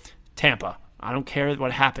 2, Tampa. I don't care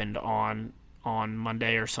what happened on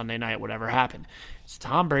Monday or Sunday night, whatever happened. It's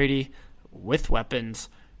Tom Brady with weapons,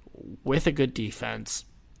 with a good defense.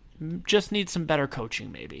 Just needs some better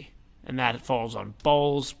coaching, maybe. And that falls on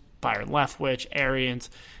Bowles, Byron Leftwich,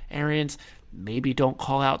 Arians. Maybe don't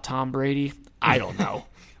call out Tom Brady. I don't know.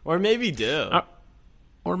 Or maybe do.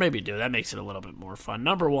 Or maybe do. That makes it a little bit more fun.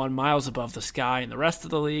 Number 1, miles above the sky, and the rest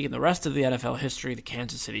of the league and the rest of the NFL history, the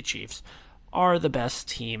Kansas City Chiefs are the best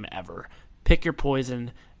team ever. Pick your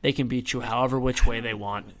poison. They can beat you however which way they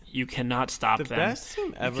want. You cannot stop them. The best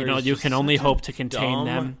team ever. You can only hope to contain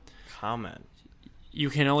them. Comment. You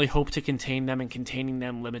can only hope to contain them, and containing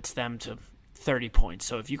them limits them to 30 points.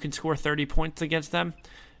 So if you can score 30 points against them,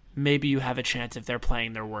 maybe you have a chance if they're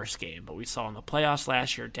playing their worst game. But we saw in the playoffs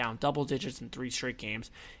last year, down double digits in 3 straight games.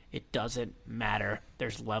 It doesn't matter.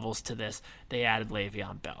 There's levels to this. They added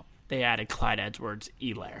Le'Veon Bell. They added Clyde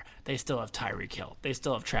Edwards-Helaire. They still have Tyreek Hill. They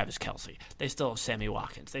still have Travis Kelce. They still have Sammy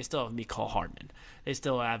Watkins. They still have Mecole Hardman. They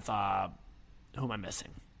still have who am I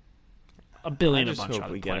missing? A billion I of just bunch of hope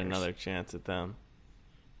other we players. get another chance at them.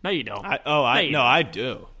 No, you don't. I you don't. I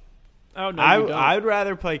do. Oh no, you don't. I'd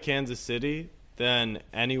rather play Kansas City than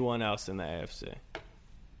anyone else in the AFC.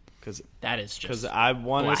 That is just Because I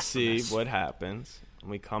want to see blasphemous. what happens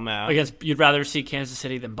when we come out. I guess you'd rather see Kansas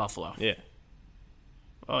City than Buffalo. Yeah.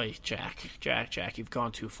 Oy, Jack, you've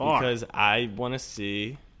gone too far. Because I want to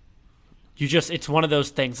see. It's one of those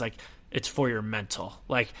things like it's for your mental.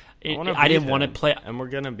 Like I didn't want to them, play, and we're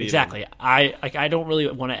gonna beat exactly. them. I don't really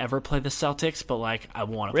want to ever play the Celtics, but like I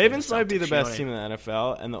want to. Ravens play might be the Celtics, you know best what I team mean? in the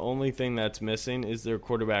NFL, and the only thing that's missing is their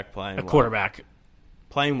quarterback playing A quarterback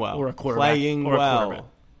playing well, or a quarterback playing or a well, quarterback.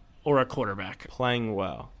 Or a quarterback. playing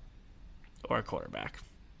well. Or a quarterback.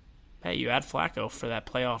 Hey, you add Flacco for that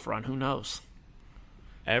playoff run. Who knows?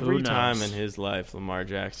 Every Who time knows? in his life, Lamar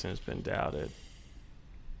Jackson has been doubted.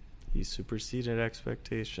 He superseded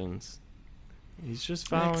expectations. He's just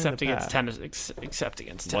following Except the against path. Tennessee. Except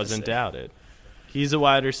against Tennessee. Wasn't doubted. He's a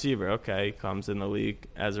wide receiver. Okay, he comes in the league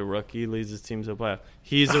as a rookie, leads his team to the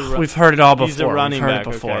playoff. We've heard it all before. He's a running We've heard back.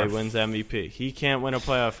 it before. Okay, wins MVP. He can't win a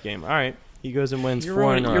playoff game. All right, he goes and wins You're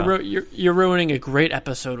 4 in a row. you're ruining a great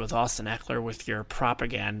episode with Austin Eckler with your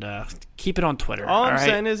propaganda. Keep it on Twitter. All I'm right?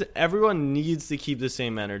 saying is everyone needs to keep the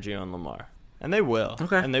same energy on Lamar. And they will.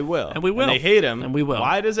 Okay. And they will. And we will. And they hate him. And we will.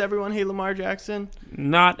 Why does everyone hate Lamar Jackson?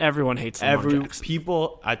 Not everyone hates Lamar Jackson.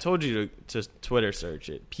 People, I told you to Twitter search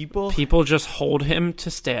it. People Just hold him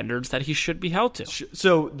to standards that he should be held to.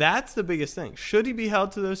 so that's the biggest thing. Should he be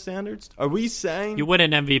held to those standards? Are we saying You win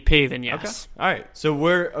an MVP, then Okay. yes. All right. So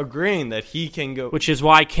we're agreeing that he can go. Which is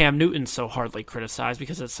why Cam Newton's so hardly criticized,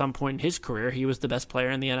 because at some point in his career, he was the best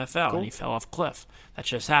player in the NFL, Cool. and he fell off a cliff. That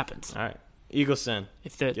just happens. All right. Eagleson,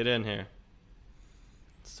 If the get in here.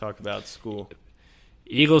 Let's talk about school.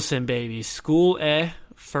 Eagleson, baby. School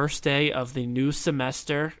first day of the new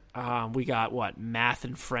semester. We got, math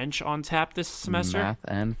and French on tap this semester? Math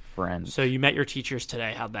and French. So you met your teachers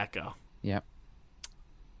today. How'd that go? Yep.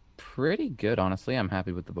 Pretty good, honestly. I'm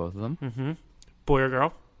happy with the both of them. Mm-hmm. Boy or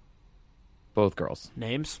girl? Both girls.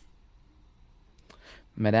 Names?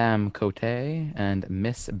 Madame Cote and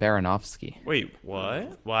Miss Baranovsky. Wait,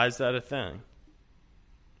 what? Why is that a thing?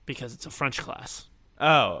 Because it's a French class.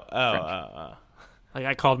 Oh. Like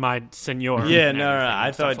I called my senor. Yeah, and no. everything I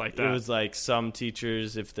and stuff thought like it that. was like some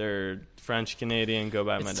teachers, if they're French Canadian, go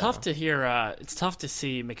by It's Madame. tough to hear. It's tough to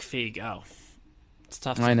see McPhee go. It's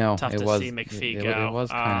tough. I know. Tough It to was- see McPhee it go. was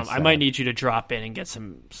kinda I might sad. need you to drop in and get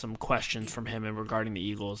some questions from him regarding the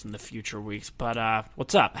Eagles in the future weeks. But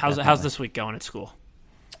what's up? How's Definitely. this week going at school?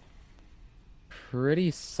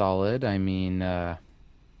 Pretty solid. I mean, there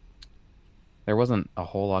wasn't a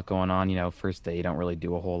whole lot going on. First day you don't really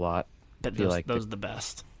do a whole lot. But feel those, like those are the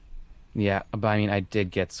best. Yeah, but I mean, I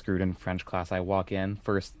did get screwed in French class. I walk in,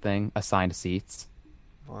 first thing, assigned seats.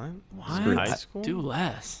 What? What? High school? Do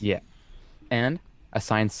less. Yeah. And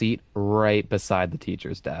assigned seat right beside the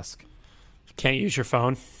teacher's desk. Can't use your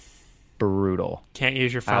phone. Brutal. Can't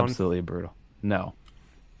use your phone. Absolutely brutal. No.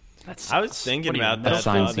 That's. I was thinking what are you, about that middle the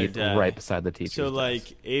Assigned other seat day. right beside the teacher's So, desk.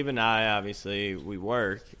 like, Abe and I, obviously, we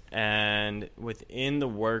work, and within the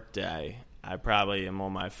workday, I probably am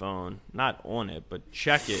on my phone, not on it, but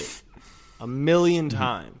check it a million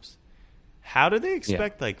times. How do they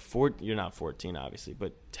expect, like, you're not 14, obviously,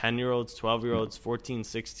 but 10-year-olds, 12-year-olds, 14,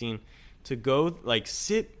 16, to go, like,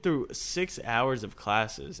 sit through 6 hours of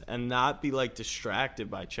classes and not be, like, distracted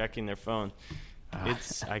by checking their phone?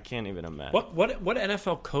 I can't even imagine. What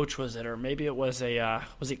NFL coach was it, or maybe it was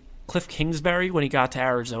was it Cliff Kingsbury when he got to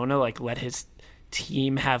Arizona? Like let his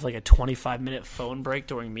team have like a 25-minute phone break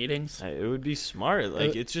during meetings. It would be smart.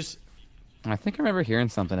 Like, it's just. I think I remember hearing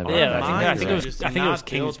something about Yeah, that. I think it was- just I think it was not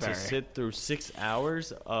built Kingsbury. to sit through 6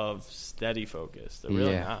 hours of steady focus. They're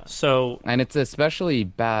really Yeah. not. So And it's especially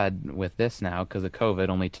bad with this now because of COVID,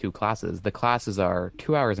 only 2 classes. The classes are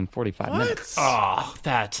 2 hours and 45 minutes. oh,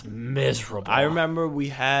 that's miserable. I remember we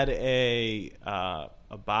had a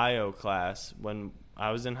bio class when I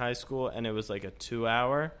was in high school, and it was like a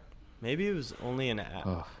 2-hour. Maybe it was only an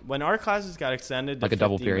hour. When our classes got extended to Like a 50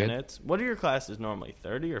 double period? minutes. What are your classes normally,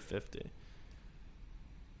 30 or 50?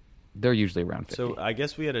 They're usually around 50. So I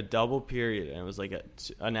guess we had a double period, and it was like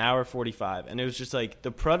an hour 45, and it was just like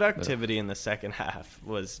the productivity in the second half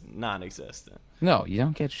was non-existent. No, you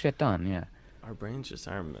don't get shit done, yeah. Our brains just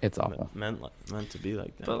aren't It's awful. meant to be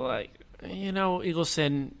like that. But like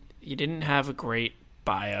Eagleson, you didn't have a great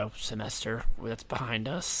bio semester. That's behind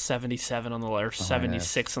us. 77 on the or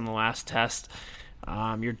 76 on the last test.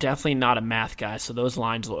 You're definitely not a math guy, so those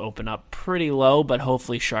lines will open up pretty low, but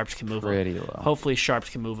hopefully Sharps can move Pretty them. low. Hopefully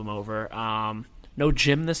Sharps can move them over. No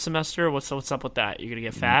gym this semester. What's up with that? You're gonna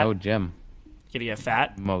get fat? No gym, You're gonna get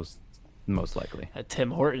fat? most likely.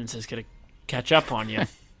 Tim Hortons is gonna catch up on you.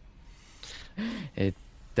 It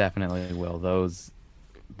definitely will. Those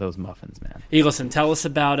muffins, man. Eagleson, tell us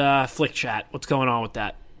about Flick Chat. What's going on with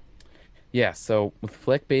that? Yeah, so with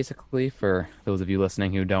Flick, basically, for those of you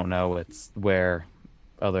listening who don't know, it's where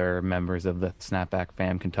other members of the Snapback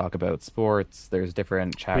fam can talk about sports. There's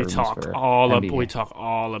different chat We rooms talk for all NBA, we talk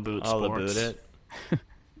all about All sports. about it.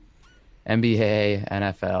 NBA,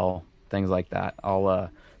 NFL, things like that. I'll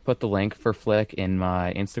put the link for Flick in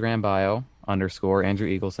my Instagram bio,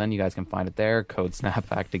 _Andrew Eagleson. You guys can find it there. Code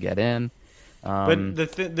Snapback to get in. But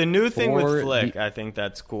the new thing for with Flick, the- I think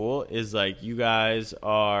that's cool, is like you guys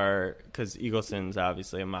are, because Eagleson's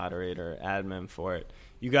obviously a moderator, admin for it.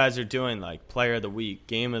 You guys are doing like player of the week,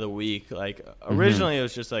 game of the week. Like originally it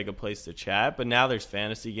was just like a place to chat, but now there's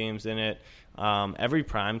fantasy games in it. Every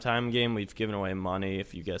primetime game we've given away money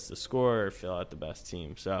if you guess the score or fill out the best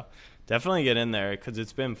team. So definitely get in there because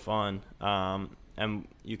it's been fun. And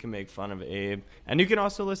you can make fun of Abe, and you can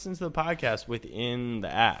also listen to the podcast within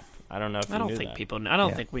the app. I don't know if you I don't knew think that. people. I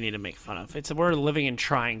don't think we need to make fun of. We're living in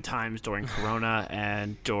trying times during Corona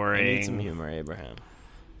and during. They need some humor, Abraham.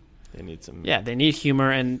 They need some. Yeah, they need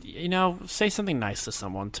humor, and say something nice to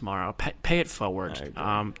someone tomorrow. Pay it I forward.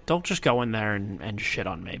 agree. Don't just go in there and shit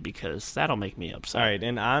on me because that'll make me upset. All right.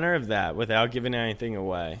 In honor of that, without giving anything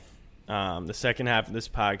away, the second half of this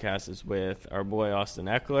podcast is with our boy Austin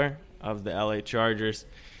Eckler of the LA Chargers.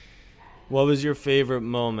 What was your favorite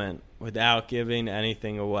moment, without giving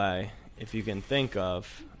anything away, if you can think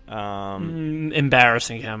of?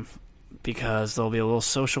 Embarrassing him because there'll be a little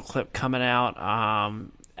social clip coming out.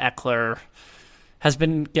 Eckler has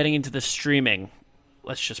been getting into the streaming.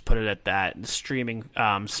 Let's just put it at that. The streaming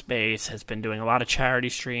space has been doing a lot of charity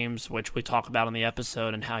streams, which we talk about in the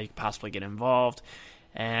episode and how you could possibly get involved.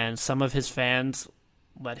 And some of his fans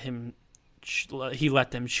let them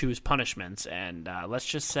choose punishments. And let's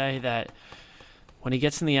just say that when he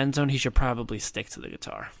gets in the end zone, he should probably stick to the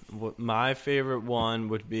guitar. My favorite one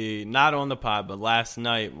would be not on the pod, but last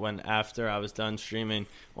night when after I was done streaming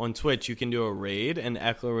on Twitch, you can do a raid, and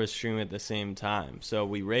Eckler was streaming at the same time. So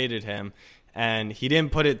we raided him, and he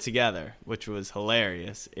didn't put it together, which was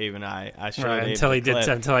hilarious. Abe and I showed Abe until the clip,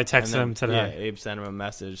 until I texted him today. Yeah, Abe sent him a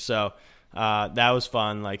message. So that was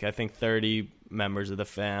fun. Like I think 30 members of the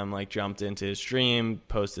fam like jumped into his stream,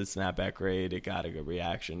 posted snapback raid. It got a good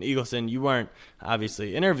reaction. Eagleson, you weren't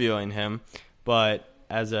obviously interviewing him, but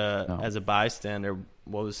as a bystander,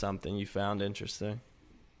 what was something you found interesting?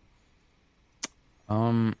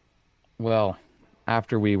 Well,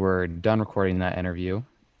 after we were done recording that interview,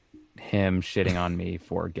 him shitting on me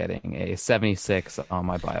for getting a 76 on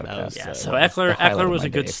my bio test. Yeah, so Eckler was a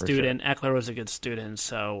good student. Sure. Eckler was a good student,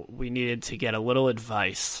 so we needed to get a little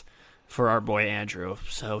advice for our boy Andrew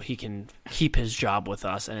so he can keep his job with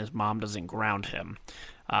us and his mom doesn't ground him.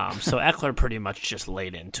 So Eckler pretty much just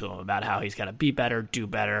laid into him about how he's got to be better, do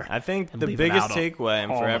better. I think the biggest takeaway,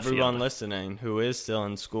 and for everyone listening who is still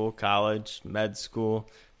in school, college, med school,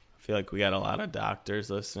 I feel like we got a lot of doctors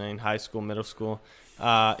listening, high school, middle school.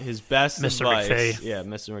 His best advice,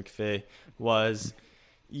 Mr. McPhee, was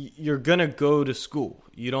you're going to go to school.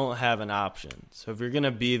 You don't have an option. So if you're going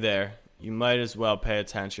to be there, you might as well pay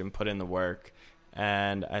attention, put in the work.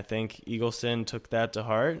 And I think Eagleson took that to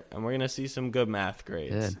heart, and we're going to see some good math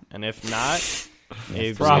grades. Yeah. And if not,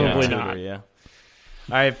 probably not. Yeah. All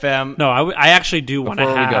right, fam. No, I actually do want to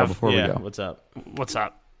have. Before we go. What's up? What's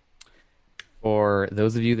up? For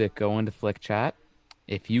those of you that go into Flick Chat,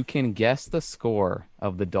 if you can guess the score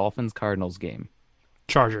of the Dolphins-Cardinals game.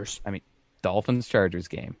 Dolphins-Chargers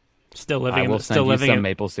game. Still living in some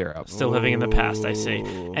maple syrup. Still living in the past, I see.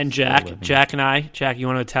 And Jack, you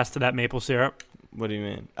want to attest to that maple syrup? What do you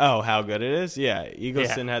mean? Oh, how good it is? Yeah,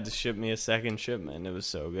 Eagleson had to ship me a second shipment. It was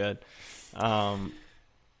so good. All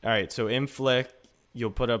right, so in Flick,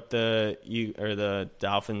 you'll put up the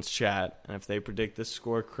Dolphins chat, and if they predict the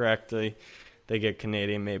score correctly, they get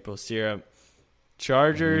Canadian maple syrup.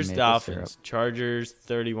 Chargers, Dolphins. Syrup. Chargers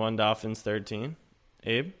 31, Dolphins 13.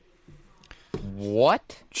 Abe?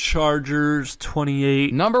 What? Chargers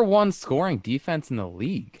 28. Number one scoring defense in the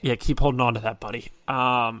league. Yeah, keep holding on to that, buddy.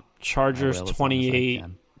 Chargers 28,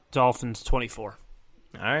 Dolphins 24.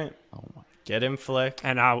 All right. Get him, Flick.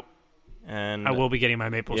 And I will be getting my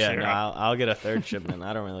maple syrup. No, I'll get a third shipment.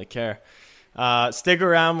 I don't really care. Stick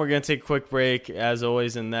around. We're going to take a quick break, as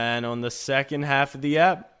always. And then on the second half of the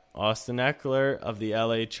app, Austin Eckler of the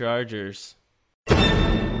LA Chargers.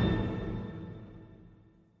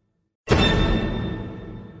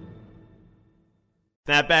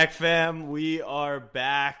 Snapback fam, we are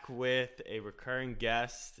back with a recurring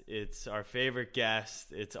guest. It's our favorite guest.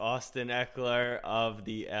 It's Austin Eckler of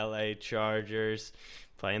the LA Chargers.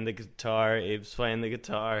 Playing the guitar. Abe's playing the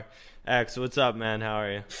guitar. X, what's up, man? How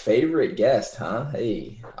are you? Favorite guest, huh?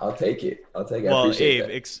 Hey, I'll take it. Well,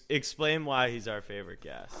 Abe, explain why he's our favorite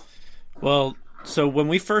guest. Well, so when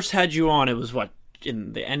we first had you on, it was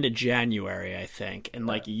in the end of January, I think. And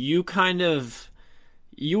you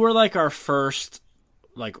were like our first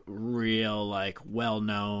real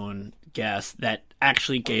well-known guest that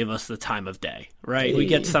actually gave us the time of day, right? Hey. We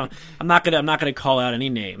get some. I'm not gonna call out any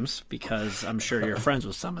names because I'm sure you're friends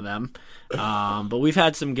with some of them. But we've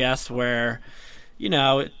had some guests where,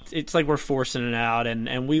 it's like we're forcing it out,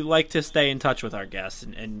 and we like to stay in touch with our guests,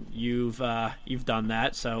 and you've done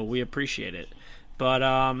that, so we appreciate it. But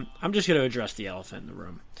I'm just gonna address the elephant in the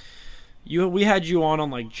room. We had you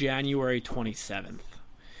on January 27th.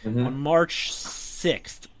 Mm-hmm. On March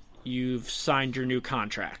 6th, you've signed your new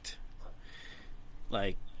contract.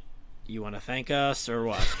 You want to thank us or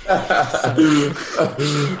what? Well,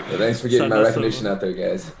 thanks for getting my recognition out there,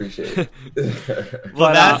 guys. Appreciate it.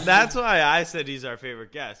 Well, that's why I said he's our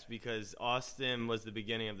favorite guest, because Austin was the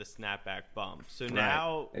beginning of the snapback bump. So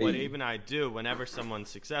now what Abe and I do, whenever someone's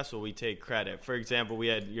successful, we take credit. For example, we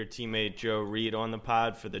had your teammate Joe Reed on the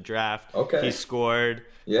pod for the draft. Okay. He scored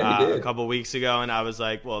he did. a couple weeks ago, and I was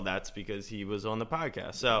like, well, that's because he was on the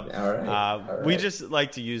podcast. So all right. We just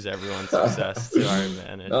like to use everyone's success to our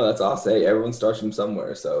advantage. No, that's awesome. Hey, everyone starts from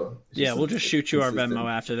somewhere, so we'll just shoot you our Venmo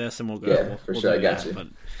after this, and we'll go. Yeah, for sure, I got you. But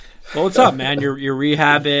what's up, man? You're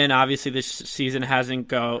rehabbing. Obviously, this season didn't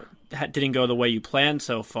go the way you planned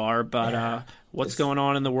so far. But what's going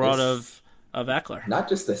on in the world of Eckler? Not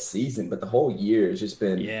just the season, but the whole year has just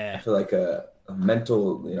been. I feel like a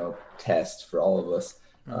mental, test for all of us.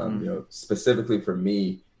 Specifically for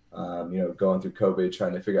me, going through COVID,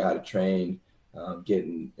 trying to figure out how to train.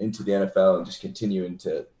 Getting into the NFL and just continuing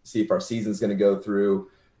to see if our season's going to go through.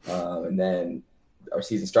 And then, our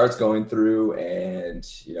season starts going through, and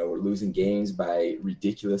we're losing games by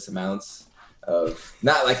ridiculous amounts of,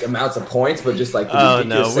 not like amounts of points, but just like the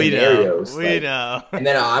ridiculous scenarios. We know. And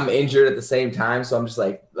then I'm injured at the same time, so I'm just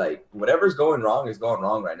like whatever's going wrong is going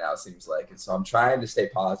wrong right now, it seems like. And so I'm trying to stay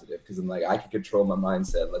positive because I'm like, I can control my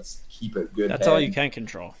mindset. Let's keep a good That's head. all you can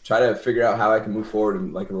control. Try to figure out how I can move forward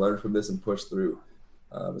and like learn from this and push through.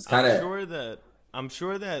 It's kind of. I'm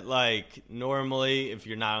sure that like normally if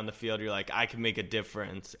you're not on the field, you're like, I can make a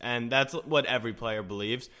difference. And that's what every player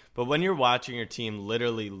believes. But when you're watching your team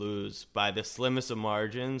literally lose by the slimmest of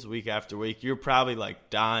margins week after week, you're probably like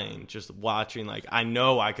dying just watching. Like, I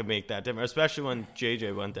know I could make that difference, especially when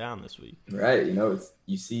JJ went down this week. Right.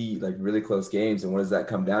 You see like really close games, and what does that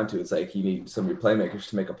come down to? It's like you need some of your playmakers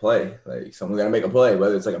to make a play. Like someone's got to make a play,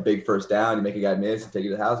 whether it's like a big first down, you make a guy miss and take it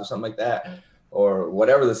to the house or something like that. Or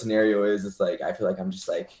whatever the scenario is, it's like I feel like I'm just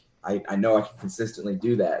like I know I can consistently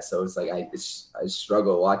do that. So it's like I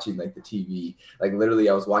struggle watching like the TV. Like literally,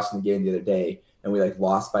 I was watching the game the other day, and we like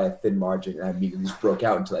lost by a thin margin, and I immediately just broke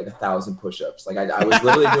out into like 1,000 push-ups. Like I was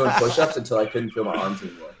literally doing push-ups until I couldn't feel my arms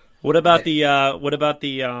anymore. What about the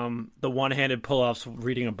one-handed pull-ups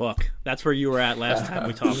reading a book? That's where you were at last time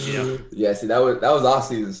we talked to you. Yeah, see that was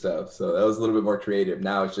off-season stuff, so that was a little bit more creative.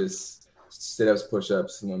 Now it's just sit-ups,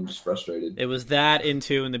 push-ups, and I'm just frustrated. It was that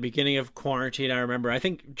into in the beginning of quarantine. I remember. I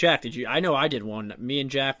think Jack, did you? I know I did one. Me and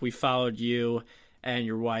Jack, we followed you and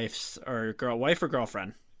your wife or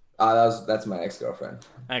girlfriend. That's my ex-girlfriend.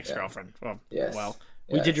 Ex-girlfriend. Yeah. Well, yes. Well,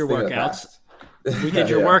 we did your workouts. We did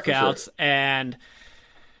your workouts, sure. And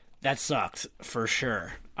that sucked for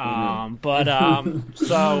sure. So wait, did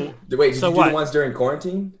so you do what? The ones during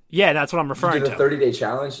quarantine? Yeah, that's what I'm referring to. The 30-day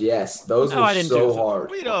challenge? Yes, those were so hard.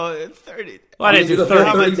 We don't 30. Well, I didn't do 30.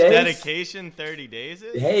 How much days? dedication 30 days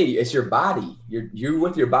is? Hey, it's your body. You're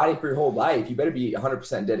with your body for your whole life. You better be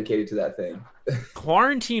 100% dedicated to that thing.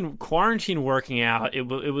 Quarantine working out. It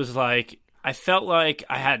was like I felt like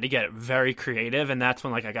I had to get very creative, and that's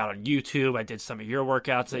when like I got on YouTube. I did some of your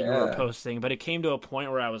workouts that you were posting, but it came to a point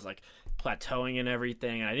where I was like plateauing and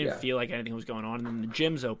everything, and I didn't feel like anything was going on. And then the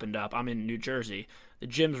gyms opened up. I'm in New Jersey. The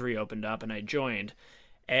gyms reopened up, and I joined.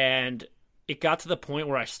 And it got to the point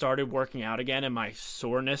where I started working out again, and my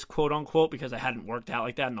soreness, quote unquote, because I hadn't worked out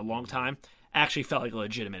like that in a long time, actually felt like a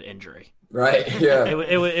legitimate injury. Right. Yeah.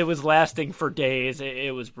 It was lasting for days.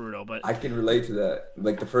 It was brutal, but I can relate to that.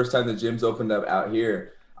 Like the first time the gyms opened up out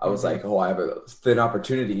here, I was like, I have a thin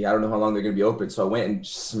opportunity. I don't know how long they're going to be open. So I went and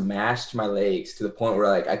smashed my legs to the point where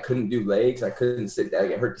like I couldn't do legs. I couldn't sit down.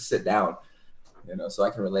 It hurt to sit down, so I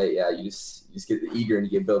can relate. Yeah. You just get eager and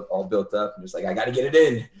you get all built up and just like, I got to get it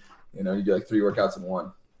in, you do like 3 workouts in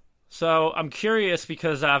one. So I'm curious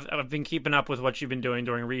because I've been keeping up with what you've been doing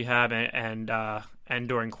during rehab and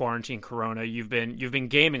during quarantine Corona. You've been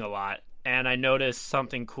gaming a lot. And I noticed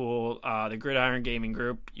something cool. The Gridiron Gaming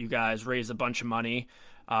Group, you guys raised a bunch of money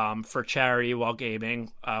for charity while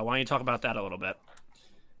gaming. Why don't you talk about that a little bit?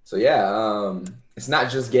 So it's not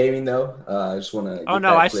just gaming though. I just want to. Oh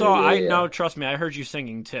no, I saw. No, trust me, I heard you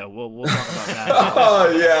singing too. We'll talk about that.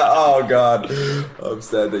 Oh yeah. Oh god, I'm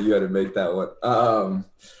sad that you had to make that one.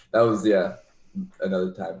 That was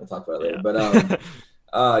another time. We'll talk about it later. But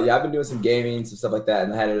I've been doing some gaming, some stuff like that,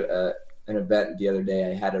 and I had an event the other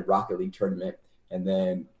day. I had a Rocket League tournament, and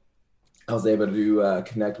then I was able to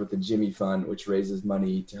connect with the Jimmy Fund, which raises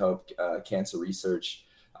money to help cancer research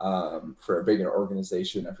for a bigger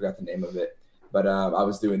organization. I forgot the name of it, but I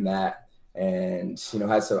was doing that, and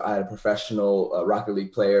I had a professional Rocket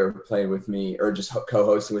League player playing with me, or just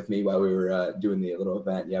co-hosting with me while we were doing the little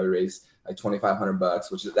event. Yeah, we raised like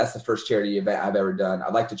 $2,500, that's the first charity event I've ever done.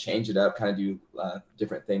 I'd like to change it up, kind of do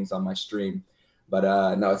different things on my stream, but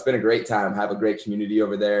no, it's been a great time. I have a great community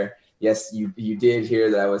over there. Yes, you did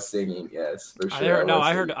hear that I was singing. Yes, for sure.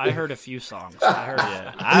 I heard a few songs. I heard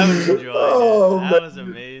it. I was enjoying it. That was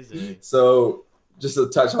amazing. So just to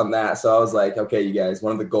touch on that, so I was like, okay, you guys,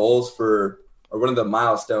 one of the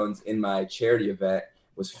milestones in my charity event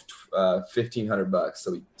was $1,500.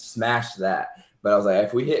 So we smashed that. But I was like,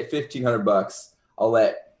 if we hit $1,500, I'll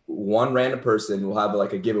let one random person. We'll have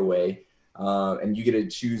like a giveaway, and you get to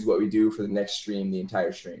choose what we do for the next stream, the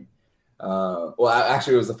entire stream.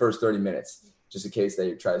 Actually, it was the first 30 minutes, just in case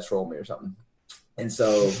they try to troll me or something. And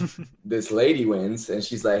so this lady wins, and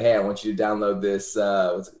she's like, hey, I want you to download this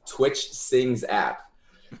Twitch Sings app.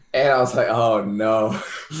 And I was like, oh, no.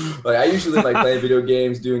 Like, I usually like playing video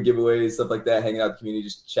games, doing giveaways, stuff like that, hanging out in the community,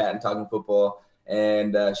 just chatting, talking football.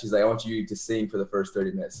 And she's like, I want you to sing for the first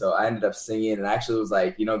 30 minutes. So I ended up singing, and actually was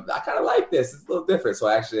like, I kind of like this. It's a little different. So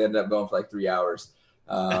I actually ended up going for like 3 hours.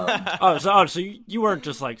 So you weren't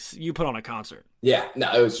just like you put on a concert. Yeah,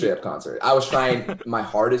 no, it was straight up concert. I was trying my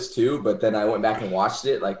hardest too, but then I went back and watched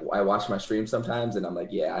it. Like I watch my stream sometimes, and I'm like,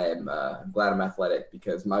 yeah, I am glad I'm athletic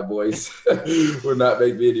because my boys would not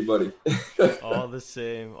make me any money. All the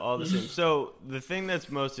same. So the thing that's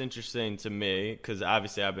most interesting to me, because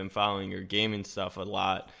obviously I've been following your gaming stuff a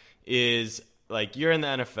lot, is like you're in the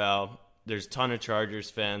NFL. There's a ton of Chargers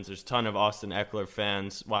fans. There's a ton of Austin Eckler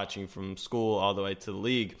fans watching from school all the way to the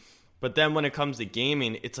league. But then when it comes to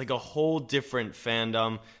gaming, it's like a whole different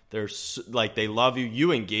fandom. There's like they love you.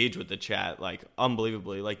 You engage with the chat like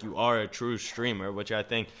unbelievably. Like you are a true streamer, which I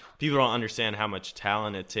think people don't understand how much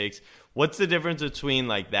talent it takes. What's the difference between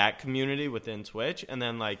like that community within Twitch and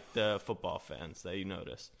then like the football fans that you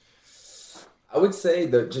notice? I would say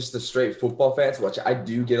just the straight football fans, which I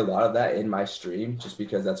do get a lot of that in my stream, just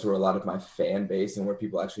because that's where a lot of my fan base and where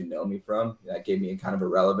people actually know me from. That gave me kind of a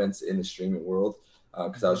relevance in the streaming world.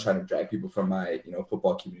 Because I was trying to drag people from my,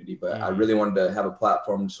 football community, but I really wanted to have a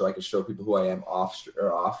platform so I could show people who I am off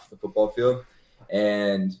the football field.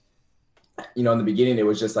 And, in the beginning, it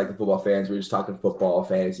was just like the football fans. We were just talking football,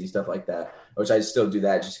 fantasy, stuff like that, which I still do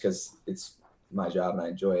that just because it's my job and I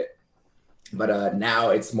enjoy it. But now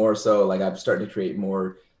it's more so like I'm starting to create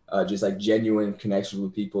more just like genuine connections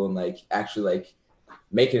with people and like actually like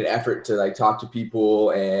making an effort to like talk to people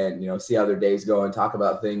and, see how their days go and talk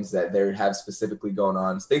about things that they have specifically going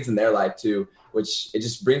on, things in their life too, which it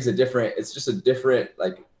just brings it's just a different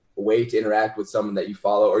like way to interact with someone that you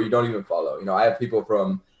follow or you don't even follow. I have people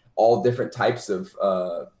from all different types of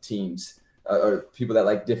teams or people that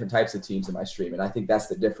like different types of teams in my stream. And I think that's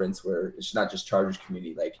the difference where it's not just Chargers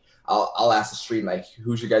community. Like I'll ask the stream, like,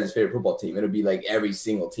 who's your guys' favorite football team? It'll be like every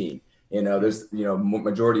single team, there's,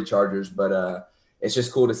 majority Chargers, but it's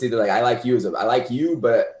just cool to see that like I like you,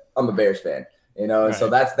 but I'm a Bears fan, and Right. so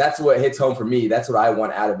that's what hits home for me. That's what I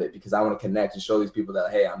want out of it because I want to connect and show these people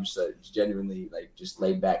that hey, I'm just a genuinely like just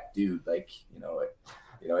laid back dude, like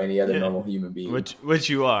any other normal human being. Which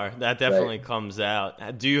you are. That definitely Right. comes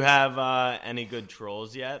out. Do you have any good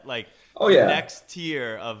trolls yet? Like, Oh, yeah. The next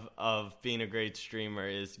tier of being a great streamer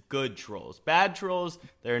is good trolls. Bad trolls,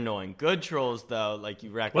 they're annoying. Good trolls, though, like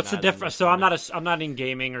you recognize. What's the difference? So I'm not in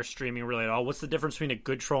gaming or streaming really at all. What's the difference between a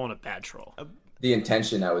good troll and a bad troll? The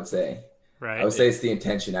intention, I would say. Right. I would say it's the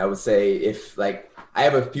intention. I would say if like I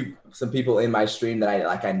have some people in my stream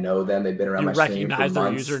that I know them. They've been around my stream for recognize their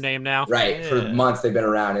months. username now, right? Yeah. For months they've been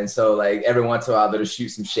around, and so like every once in a while they'll just shoot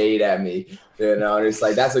some shade at me, And it's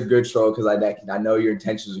like that's a good troll because I know your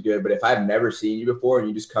intentions are good. But if I've never seen you before and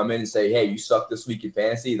you just come in and say, "Hey, you suck this week in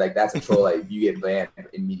fantasy," like that's a troll. Like you get banned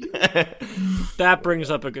immediately. That brings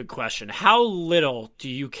up a good question. How little do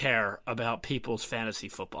you care about people's fantasy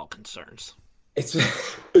football concerns?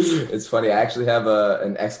 It's funny. I actually have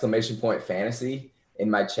an exclamation point fantasy in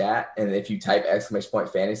my chat, and if you type exclamation point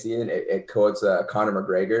fantasy in, it quotes Conor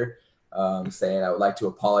McGregor saying, "I would like to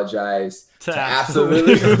apologize to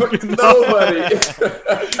absolutely nobody."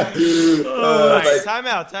 Time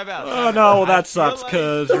out. Oh no, well that sucks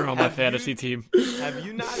because you're on my fantasy team. Have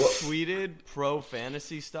you not tweeted pro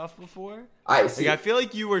fantasy stuff before? I see. I feel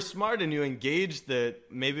like you were smart and you engaged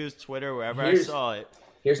maybe it was Twitter, wherever I saw it.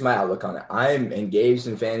 Here's my outlook on it. I'm engaged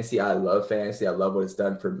in fantasy. I love fantasy. I love what it's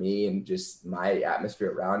done for me and just my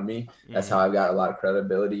atmosphere around me. That's how I've got a lot of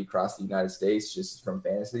credibility across the United States just from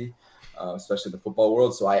fantasy, especially the football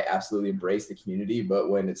world. So I absolutely embrace the community.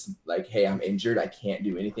 But when it's like, hey, I'm injured, I can't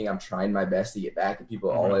do anything. I'm trying my best to get back. And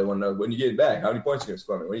people all they want to know, when are you getting back? How many points are you going to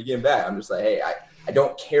score me? When are you getting back? I'm just like, hey, I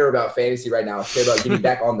don't care about fantasy right now. I care about getting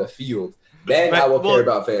back on the field. Then I will care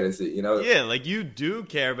about fantasy, Yeah, like you do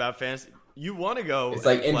care about fantasy. You want to go it's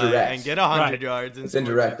like indirect and get 100 right. yards. And it's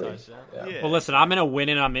indirectly. Yeah. Well, listen, I'm in a win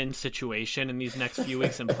and I'm in situation in these next few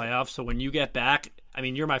weeks in playoffs. So when you get back, I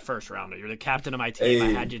mean, you're my first rounder. You're the captain of my team. Hey.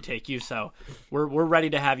 I had you take you, so we're ready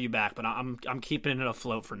to have you back. But I'm keeping it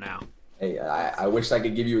afloat for now. Hey, I wish I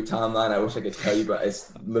could give you a timeline. I wish I could tell you, but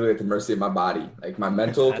it's literally at the mercy of my body. Like my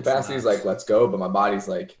mental capacity is like, let's go, but my body's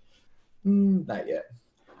like, not yet.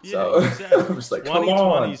 Yeah, so I'm just like, come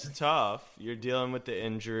on. 2020's tough. You're dealing with the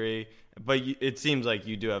injury. But it seems like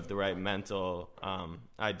you do have the right mental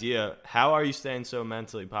idea. How are you staying so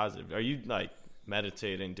mentally positive? Are you like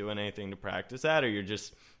meditating, doing anything to practice that, or you're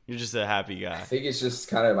just a happy guy? I think it's just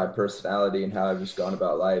kind of my personality and how I've just gone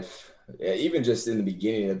about life. Yeah, even just in the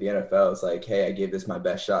beginning of the NFL, it's like, hey, I gave this my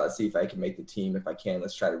best shot. Let's see if I can make the team. If I can,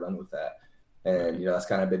 let's try to run with that. And that's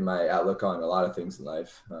kind of been my outlook on a lot of things in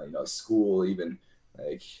life. School, even.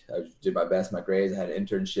 Like I did my best, my grades, I had an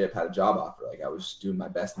internship, had a job offer. Like I was doing my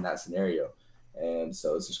best in that scenario. And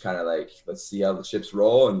so it's just kind of like, let's see how the chips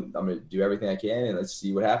roll, and I'm going to do everything I can, and let's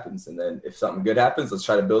see what happens. And then if something good happens, let's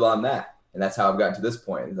try to build on that. And that's how I've gotten to this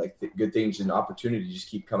point. It's like good things and opportunities just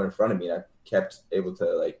keep coming in front of me. And I kept able to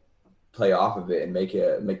like play off of it and make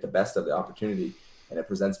the best of the opportunity. And it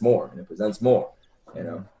presents more and it presents more, you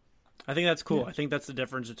know? I think that's cool. Yeah. I think that's the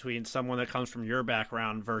difference between someone that comes from your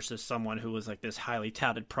background versus someone who was like this highly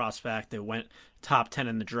touted prospect that went top 10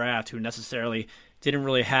 in the draft, who necessarily didn't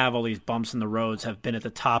really have all these bumps in the roads, have been at the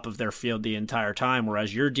top of their field the entire time,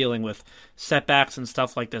 whereas you're dealing with setbacks and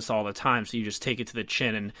stuff like this all the time, so you just take it to the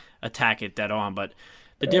chin and attack it dead on. But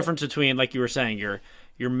the difference between, like you were saying, your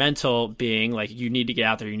mental being like, you need to get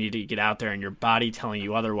out there, and your body telling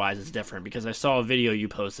you otherwise is different. Because I saw a video you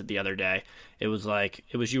posted the other day. It was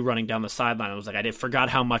you running down the sideline. It was like, I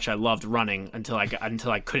forgot how much I loved running until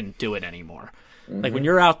I couldn't do it anymore. Mm-hmm. Like when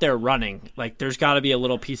you're out there running, like there's got to be a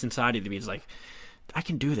little piece inside of you that means like, I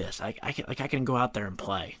can do this. I can go out there and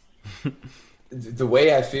play. The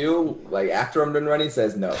way I feel, like after I'm done running,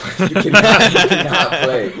 says no. You cannot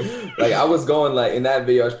play. Like I was going like in that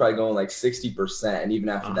video, I was probably going like 60%, and even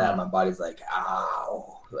after that, my body's like,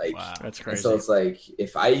 ow, like wow, that's crazy. So it's like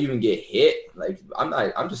if I even get hit, like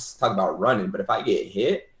I'm just talking about running, but if I get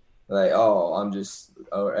hit, like I'm just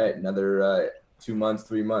all right, another 2 months,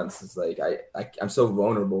 3 months. It's like I'm so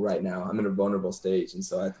vulnerable right now. I'm in a vulnerable stage, and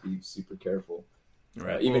so I have to be super careful.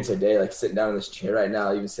 Right. Even today, like sitting down in this chair right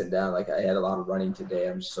now, even sitting down, like I had a lot of running today.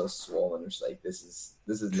 I'm just so swollen. It's like this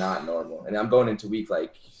is not normal. And I'm going into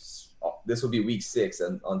this will be week 6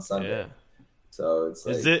 on Sunday. Yeah. So it's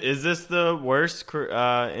like, is this the worst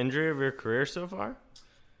injury of your career so far?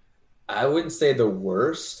 I wouldn't say the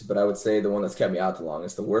worst, but I would say the one that's kept me out the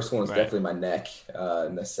longest. The worst one was definitely my neck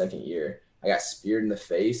in the second year. I got speared in the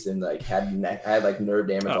face and like had like nerve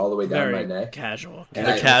damage all the way down my neck. Casual.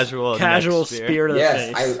 And casual spear to the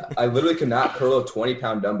face. Yes, I literally could not curl a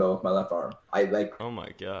 20-pound dumbbell with my left arm. Oh my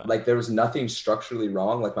god. Like there was nothing structurally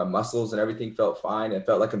wrong. Like my muscles and everything felt fine. It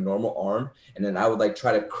felt like a normal arm. And then I would like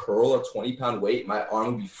try to curl a 20-pound weight. My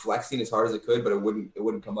arm would be flexing as hard as it could, but it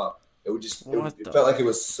wouldn't come up. It would just it felt like it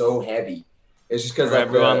was so heavy. It's just because for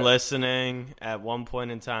everyone listening, at one point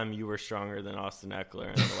in time, you were stronger than Austin Eckler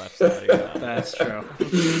on the left side. Of That's true.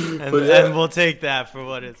 and we'll take that for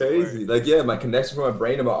what it's crazy. Worth. Like my connection from my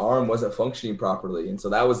brain to my arm wasn't functioning properly, and so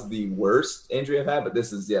that was the worst injury I've had. But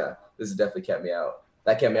this has definitely kept me out.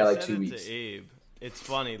 That kept me out like 2 weeks. To Abe, it's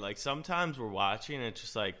funny. Like sometimes we're watching, and it's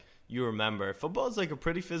just like. You remember, football is like a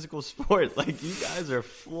pretty physical sport. Like you guys are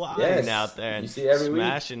flying out there and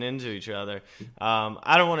smashing into each other.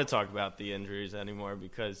 I don't want to talk about the injuries anymore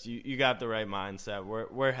because you got the right mindset.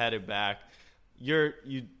 We're headed back. You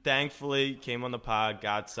thankfully came on the pod,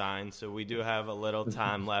 got signed, so we do have a little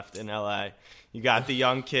time left in LA. You got the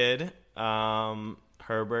young kid,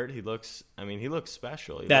 Herbert. He looks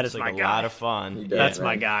special. He looks like a lot of fun. That's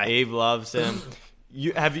my guy. Abe loves him.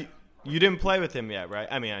 You didn't play with him yet, right?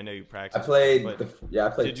 I mean, I know you practiced. I played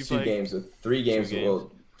 2 games with 3 games.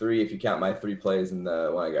 Well, 3 if you count my 3 plays and the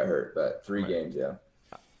one I got hurt, but 3 games, yeah.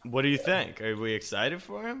 What do you think? Are we excited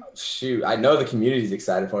for him? Shoot, I know the community's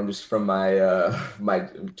excited for him just from my my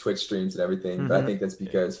Twitch streams and everything, but I think that's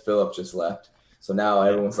because Phillip just left. So now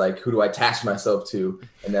everyone's like, who do I attach myself to?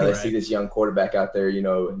 And now they see this young quarterback out there,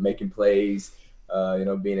 making plays,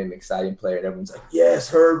 being an exciting player, and everyone's like, yes,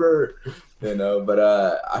 Herbert. But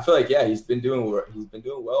I feel like he's been doing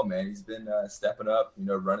well, man. He's been stepping up,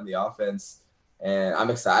 running the offense, and I'm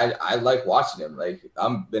excited. I like watching him. Like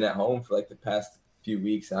I've been at home for like the past few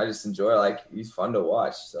weeks, and I just enjoy. He's fun to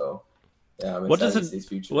watch. So yeah, I'm excited to see his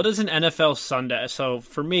future. What is an NFL Sunday? So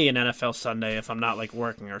for me, an NFL Sunday, if I'm not like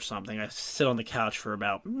working or something, I sit on the couch for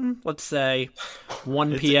about let's say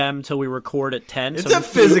 1 p.m. till we record at 10. It's a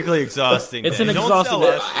physically exhausting. It's an exhausting.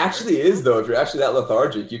 It actually is though. If you're actually that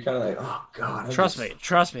lethargic, you're kind of like, oh god. Trust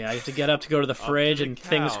me. I have to get up to go to the fridge and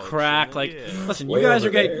things crack. Listen, you guys are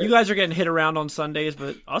getting hit around on Sundays,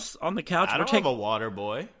 but us on the couch, I don't have a water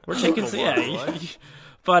boy. We're taking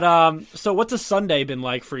But so what's a Sunday been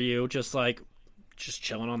like for you? Just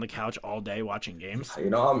chilling on the couch all day watching games.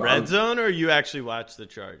 Red Zone, or you actually watch the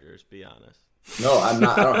Chargers? Be honest. No, I'm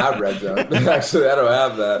not. I don't have Red Zone. Actually, I don't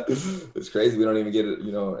have that. It's crazy. We don't even get it.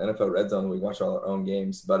 NFL Red Zone. We watch all our own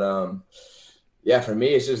games. But for me,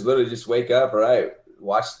 it's just literally just wake up. All right,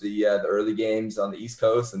 watch the early games on the East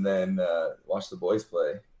Coast, and then watch the boys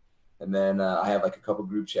play. And then I have like a couple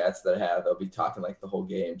group chats that I have. They'll be talking like the whole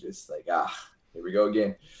game, just like here we go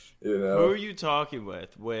again. You know? Who are you talking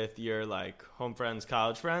with? With your like home friends,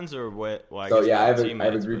 college friends, or what? Well, I have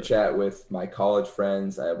a group chat with my college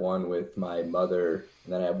friends. I have one with my mother,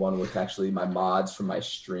 and then I have one with actually my mods from my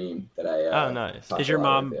stream that I. Oh, nice. Is your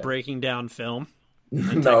mom breaking down film?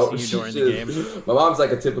 No, you during the game? My mom's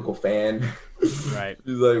like a typical fan. Right.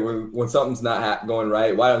 She's like, when something's not going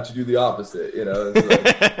right, why don't you do the opposite? You know.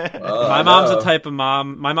 It's like, my mom's the type of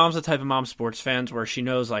mom. My mom's the type of mom sports fans where she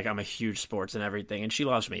knows like I'm a huge sports and everything, and she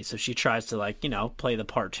loves me, so she tries to like play the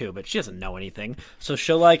part too, but she doesn't know anything. So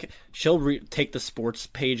she'll take the sports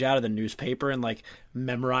page out of the newspaper and like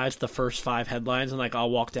memorize the first 5 headlines, and like I'll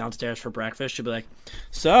walk downstairs for breakfast. She'll be like,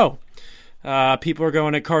 so. People are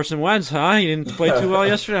going at Carson Wentz, huh? He didn't play too well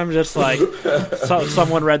yesterday. I'm just like,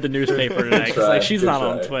 someone read the newspaper today. Cause, like she's not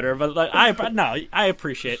on Twitter, but like I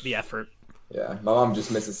appreciate the effort. Yeah, my mom just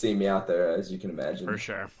misses seeing me out there, as you can imagine. For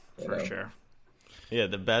sure. Yeah,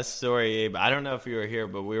 the best story, Abe, I don't know if you were here,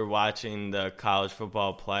 but we were watching the college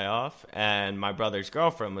football playoff, and my brother's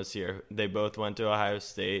girlfriend was here. They both went to Ohio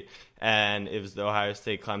State, and it was the Ohio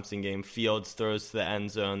State-Clemson game. Fields throws to the end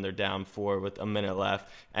zone. They're down 4 with a minute left,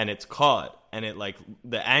 and it's caught. And it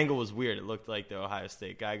the angle was weird. It looked like the Ohio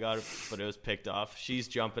State guy got it, but it was picked off. She's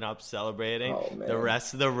jumping up, celebrating. Oh, man. The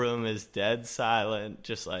rest of the room is dead silent,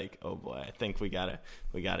 just like, oh boy, I think we gotta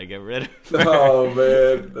get rid of her. Oh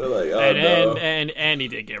man, they're like, no. and he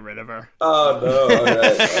did get rid of her. Oh no! All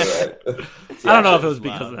right. I don't know if it was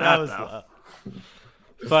because of that was though.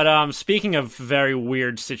 But speaking of very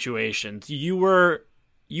weird situations, you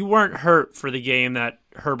weren't hurt for the game that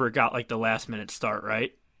Herbert got like the last minute start,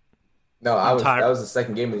 right? No, that was the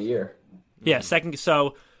second game of the year. Yeah, second.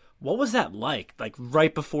 So, what was that like? Like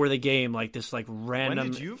right before the game, like this like random.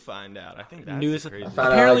 When did you find out? I think that's news. crazy.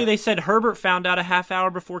 Apparently, they said Herbert found out a half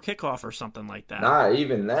hour before kickoff or something like that. Not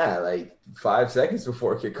even that, like 5 seconds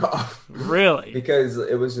before kickoff. Really? Because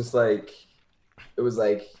it was just like,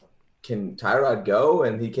 can Tyrod go?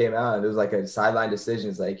 And he came out, and it was like a sideline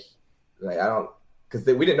decision. It's like I don't. Because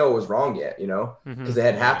we didn't know it was wrong yet, because it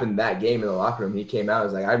had happened that game in the locker room. He came out,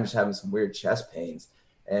 was like, I'm just having some weird chest pains,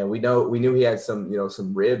 and we knew he had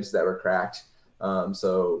some ribs that were cracked.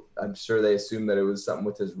 So I'm sure they assumed that it was something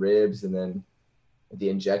with his ribs, and then the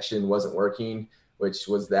injection wasn't working, which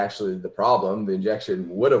was actually the problem. The injection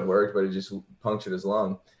would have worked, but it just punctured his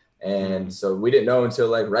lung, and so we didn't know until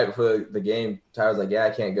like right before the game. Tyler's like, yeah,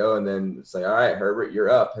 I can't go, and then it's like, all right, Herbert, you're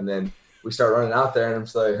up, and then we start running out there, and I'm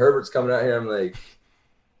just like, Herbert's coming out here. I'm like,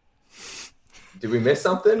 did we miss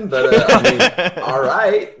something? But all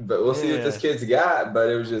right, but we'll see what this kid's got. But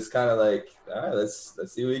it was just kind of like, all right, let's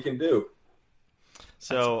see what he can do.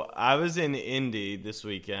 So I was in Indy this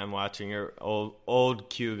weekend watching your old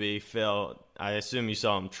QB Phil. I assume you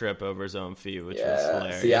saw him trip over his own feet, which was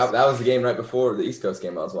hilarious. See, that was the game right before the East Coast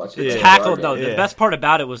game I was watching. The best part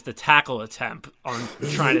about it was the tackle attempt on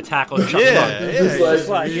trying to tackle Chuck Put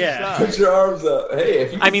your arms up. Hey,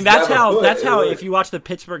 if you that's how if you watch the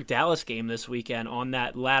Pittsburgh-Dallas game this weekend on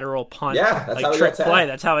that lateral punt, trick play,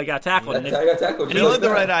 that's how he got tackled. That's how he got tackled. And he had the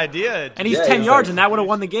right idea. And he's 10 yards, and that would have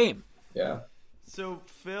won the game. Yeah. So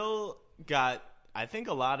Phil got, I think,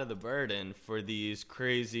 a lot of the burden for these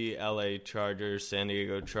crazy LA Chargers, San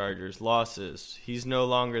Diego Chargers losses. He's no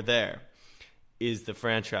longer there. Is the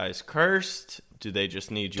franchise cursed? Do they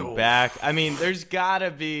just need you back? I mean, there's got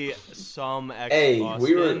to be some extra. Hey,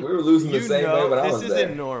 we were losing the same way when I was there. This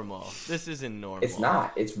isn't normal. This isn't normal. It's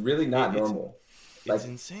not. It's really not normal. It's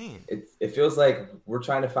insane. It feels like we're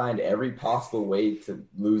trying to find every possible way to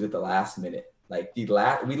lose at the last minute. Like we've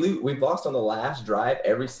lost on the last drive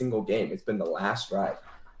every single game. It's been the last drive.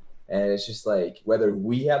 And it's just like whether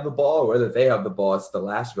we have the ball or whether they have the ball, it's the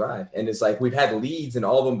last drive. And it's like we've had leads in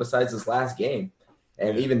all of them besides this last game.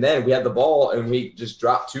 And even then we had the ball and we just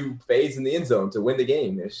dropped 2 fades in the end zone to win the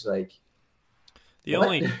game. It's just like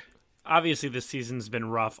obviously this season's been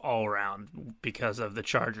rough all around because of the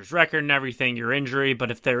Chargers record and everything, your injury.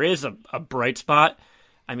 But if there is a bright spot,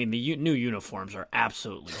 I mean, the new uniforms are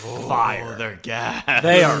absolutely fire. They're gas.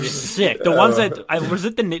 They are sick. The ones that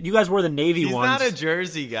you guys wore the navy ones. He's not a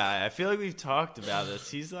jersey guy. I feel like we've talked about this.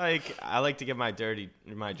 He's like, I like to get my jersey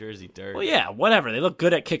dirty. Well, yeah, whatever. They look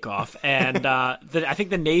good at kickoff, and I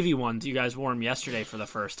think the navy ones you guys wore them yesterday for the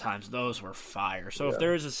first time. So those were fire. So if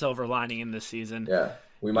there is a silver lining in this season,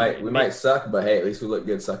 we might suck, but hey, at least we look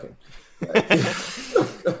good sucking.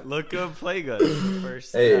 Look good, play good.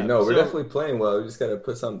 First we're definitely playing well. We just got to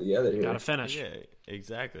put something together here. Got to finish. Yeah,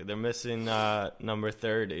 exactly. They're missing number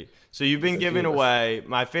 30. So you've been giving away.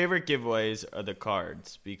 My favorite giveaways are the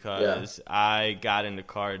cards because I got into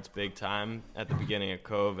cards big time at the beginning of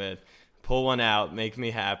COVID. Pull one out, make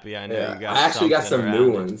me happy. I know you got. I actually got some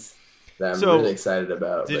new ones. that I'm really excited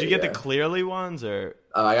about. Did you get the Clearly ones or?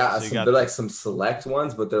 I got some. They're like some select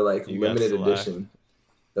ones, but they're like limited edition.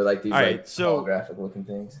 They're like these holographic looking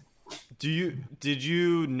things. Did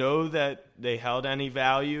you know that they held any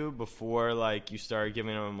value before like you started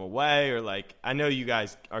giving them away, or like I know you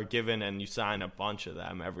guys are given and you sign a bunch of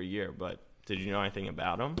them every year, but did you know anything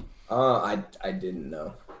about them? I didn't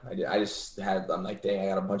know. I just I'm like, dang, I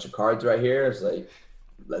got a bunch of cards right here. It's like,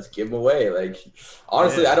 let's give them away. Like,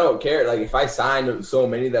 honestly, I don't care. Like, if I sign so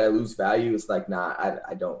many that I lose value, it's like, nah,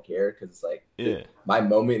 I don't care, because it's like my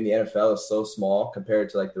moment in the NFL is so small compared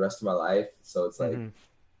to like the rest of my life. So it's like,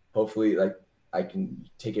 hopefully, like I can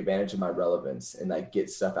take advantage of my relevance and like get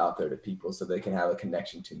stuff out there to people so they can have a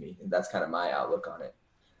connection to me. And that's kind of my outlook on it.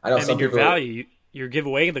 I know some your people value. You give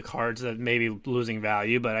away the cards that may be losing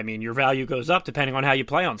value, but I mean, your value goes up depending on how you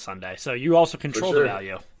play on Sunday. So you also control the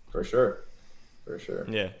value. For sure.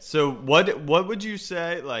 Yeah. So what would you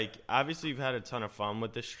say? Like, obviously you've had a ton of fun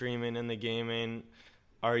with the streaming and the gaming.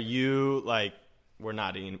 Are you like, we're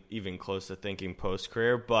not even close to thinking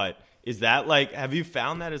post-career, but is that like, have you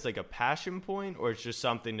found that as like a passion point, or it's just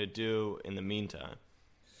something to do in the meantime?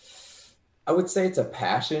 I would say it's a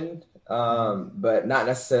passion, but not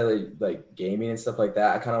necessarily like gaming and stuff like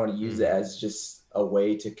that. I kind of want to use it as just a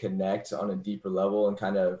way to connect on a deeper level, and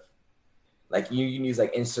kind of like you can use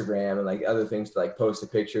like Instagram and like other things to like post a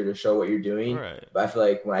picture to show what you're doing. Right. But I feel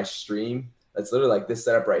like when I stream, it's literally like this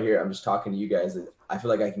setup right here. I'm just talking to you guys. I feel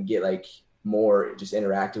like I can get like more just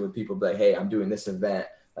interactive with people, be like, hey, I'm doing this event.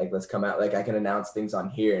 Like, let's come out. Like, I can announce things on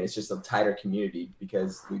here, and it's just a tighter community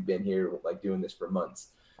because we've been here like doing this for months.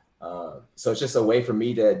 So it's just a way for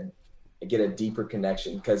me to get a deeper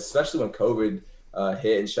connection, because especially when COVID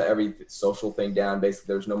hit and shut every social thing down, basically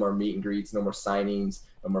there was no more meet and greets, no more signings,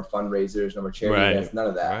 no more fundraisers, no more charity events, none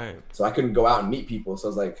of that. Right. So I couldn't go out and meet people. So I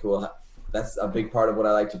was like, well, that's a big part of what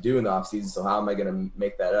I like to do in the off season. So how am I going to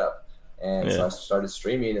make that up? And so I started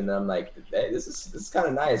streaming, and then I'm like, hey, this is kind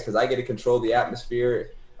of nice because I get to control the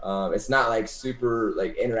atmosphere. It's not like super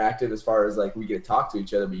like interactive as far as like we get to talk to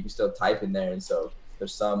each other, but you can still type in there. And so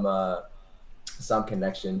there's some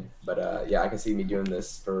connection, but I can see me doing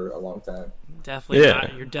this for a long time. Definitely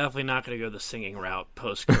not. You're definitely not going to go the singing route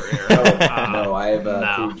post career. No, I have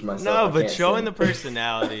proved myself. No, but showing the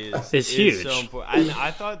personality is huge. So important.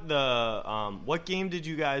 I thought the what game did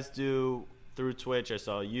you guys do through Twitch? I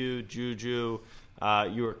saw you, Juju.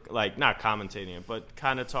 You were like not commentating it, but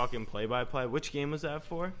kind of talking play by play. Which game was that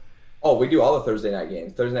for? Oh, we do all the Thursday night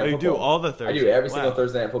games. Thursday night football. You do all the Thursday. I do every single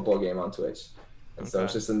Thursday night football game on Twitch. And so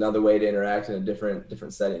it's just another way to interact in a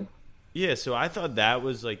different setting. Yeah, so I thought that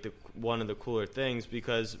was like one of the cooler things,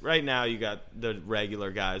 because right now you got the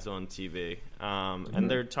regular guys on TV,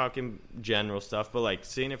 and they're talking general stuff, but like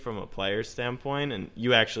seeing it from a player standpoint, and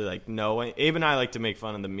you actually like know. Abe and I like to make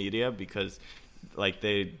fun of the media because like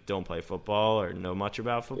they don't play football or know much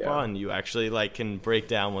about football, and you actually like can break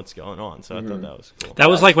down what's going on. So I thought that was cool. That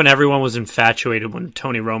was like when everyone was infatuated when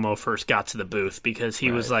Tony Romo first got to the booth, because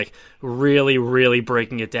he was like really, really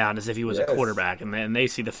breaking it down as if he was a quarterback, and they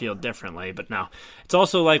see the field differently. But no, it's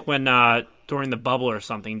also like when during the bubble or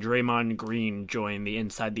something, Draymond Green joined the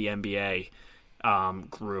Inside the NBA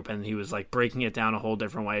group, and he was like breaking it down a whole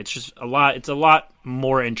different way. It's just it's a lot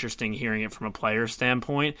more interesting hearing it from a player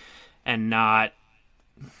standpoint, and not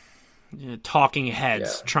talking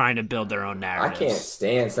heads trying to build their own narratives. I can't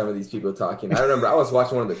stand some of these people talking. I remember I was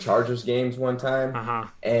watching one of the Chargers games one time,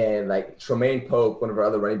 and like Tremaine Pope, one of our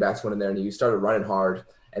other running backs, went in there and he started running hard,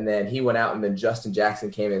 and then he went out, and then Justin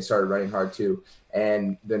Jackson came in and started running hard too.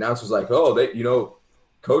 And the announcer was like, "Oh,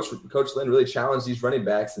 Coach Lynn really challenged these running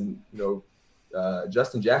backs, and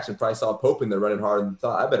Justin Jackson probably saw Pope in there running hard and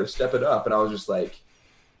thought, I better step it up." And I was just like,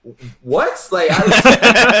 what? Like,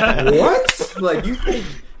 what? Like, you think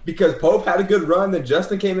because Pope had a good run, then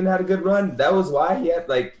Justin came in and had a good run, that was why he had,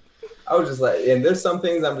 like, I was just like, and there's some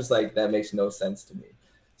things I'm just like, that makes no sense to me.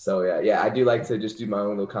 So I do like to just do my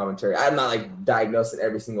own little commentary. I'm not like diagnosing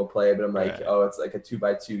every single play, but I'm like, oh, it's like a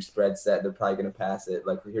 2x2 spread set. They're probably gonna pass it.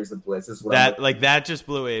 Like, here's the blitz. This is what that just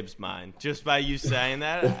blew Abe's mind just by you saying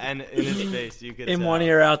that, and in his face you could in tell. one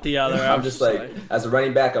ear out the other. I'm just like, as a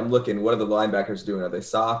running back, I'm looking. What are the linebackers doing? Are they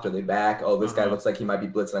soft? Are they back? Oh, this guy looks like he might be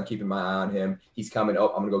blitzing. I'm keeping my eye on him. He's coming. Oh,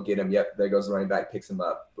 I'm gonna go get him. Yep, there goes the running back. Picks him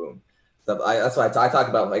up. Boom. That's why I talk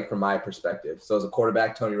about, like, from my perspective. So as a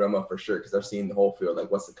quarterback, Tony Romo for sure, because I've seen the whole field. Like,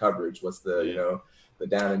 what's the coverage? What's the the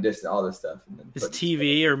down and distance, all this stuff. Is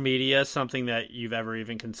TV or media something that you've ever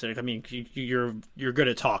even considered? I mean, you're good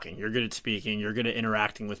at talking, you're good at speaking, you're good at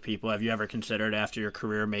interacting with people. Have you ever considered after your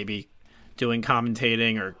career maybe doing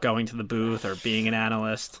commentating or going to the booth or being an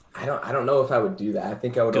analyst? I don't know if I would do that. I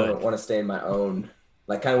think I would want to stay in my own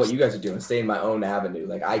like kind of what you guys are doing, stay in my own avenue.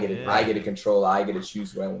 Like I get to control, I get to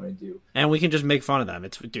choose what I want to do. And we can just make fun of them.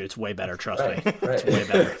 It's way better, trust me. Right. It's way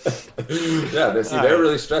better. Yeah, they're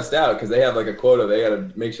really stressed out because they have like a quota. They got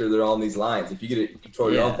to make sure they're all in these lines. If you get to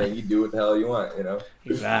control your own thing, you do what the hell you want, you know?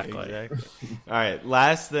 Exactly. All right,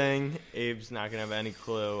 last thing. Abe's not going to have any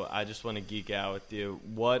clue. I just want to geek out with you.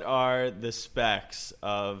 What are the specs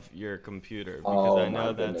of your computer? Because I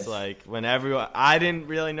know that's like when everyone – I didn't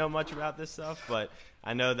really know much about this stuff, but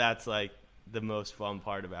I know that's like the most fun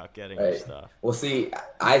part about getting your stuff. Well,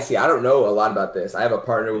 I don't know a lot about this. I have a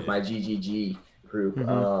partner with my GGG group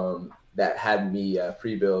that had me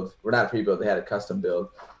pre-build. We're not pre-build. They had a custom build.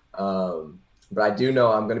 But I do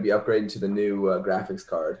know I'm going to be upgrading to the new graphics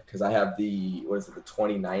card because I have the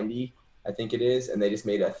 2090, I think it is. And they just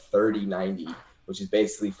made a 3090, which is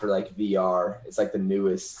basically for like VR. It's like the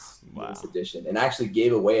newest edition. And I actually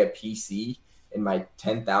gave away a PC in my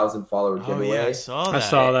 10,000 follower giveaway. Oh yeah, I saw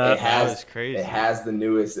that. That was crazy. It has the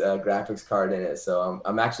newest graphics card in it, so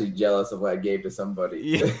I'm actually jealous of what I gave to somebody.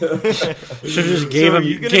 Yeah. Should have just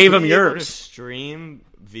gave him yours. Stream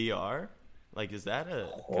VR, like is that gonna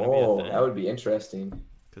be a thing? That would be interesting.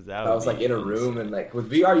 Because I was like in a room and like with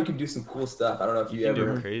VR you can do some cool stuff. I don't know if you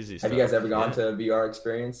ever do crazy have. You guys ever gone to a VR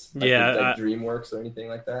experience? Like DreamWorks or anything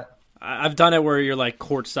like that? I've done it where you're like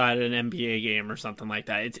courtside at an NBA game or something like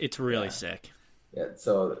that. It's really sick. Yeah,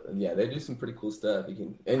 so they do some pretty cool stuff. You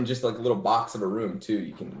can, and just like a little box of a room too.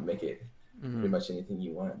 You can make it pretty much anything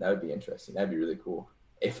you want. That would be interesting. That'd be really cool.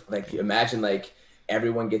 If like imagine like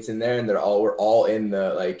everyone gets in there and we're all in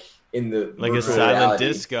the like a silent reality.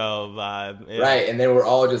 Disco vibe, right? And then we're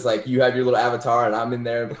all just like you have your little avatar and I'm in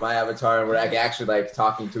there with my avatar and we're like actually like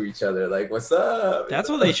talking to each other, like what's up? That's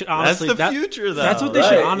what they should honestly. That's the future, though. That's what they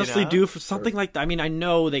should honestly do for something like that. I mean, I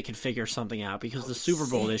know they can figure something out because the Super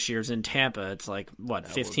Bowl this year is in Tampa. It's like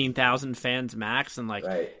 15,000 fans max, and like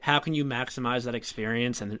how can you maximize that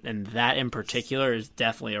experience? And that in particular is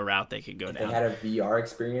definitely a route they could go down. They had a VR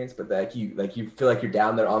experience, but you feel like you're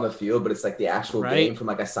down there on the field, but it's like the actual game from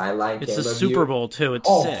like a sideline. It's the Super Bowl too. It's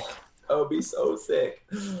sick. That would be so sick.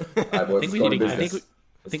 I think we need to get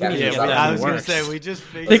that I in was the going to works. say we just.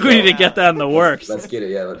 I think we need to get that in the works. Let's get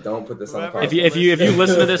it. Yeah, don't put this on. If you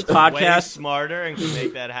listen to this podcast, way smarter and can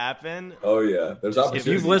make that happen. Oh yeah, there's if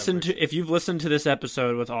you've listened to this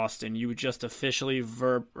episode with Austin, you would just officially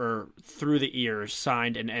through the ears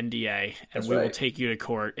signed an NDA, and we will take you to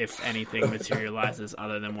court if anything materializes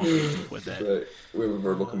other than what we do with it. Right. We have a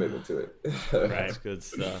verbal commitment to it. Right. That's good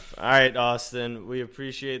stuff. All right, Austin, we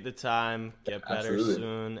appreciate the time. Get better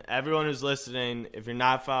soon. Everyone who's listening, if you're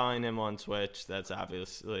not following him on Twitch, that's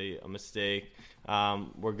obviously a mistake.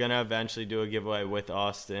 We're going to eventually do a giveaway with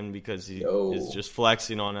Austin because he is just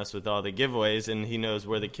flexing on us with all the giveaways, and he knows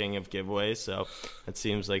we're the king of giveaways, so it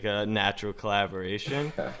seems like a natural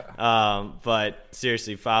collaboration. But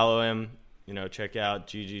seriously, follow him. Check out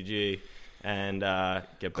GGG and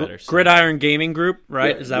get better soon. Gridiron Gaming Group,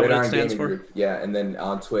 right? Yeah, is that what it stands for? Group. Yeah, and then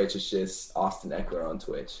on Twitch, it's just Austin Ekeler on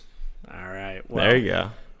Twitch. All right. Well, there you go.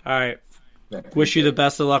 All right. Wish you the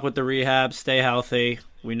best of luck with the rehab. Stay healthy.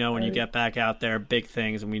 We know when you get back out there, big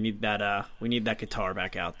things, and we need that guitar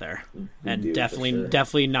back out there. And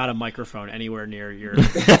definitely not a microphone anywhere near your. He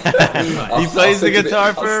plays the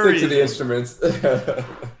guitar for a reason. I'll stick to the instruments.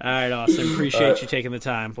 All right, Austin. Appreciate you taking the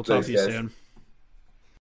time. We'll talk to you soon.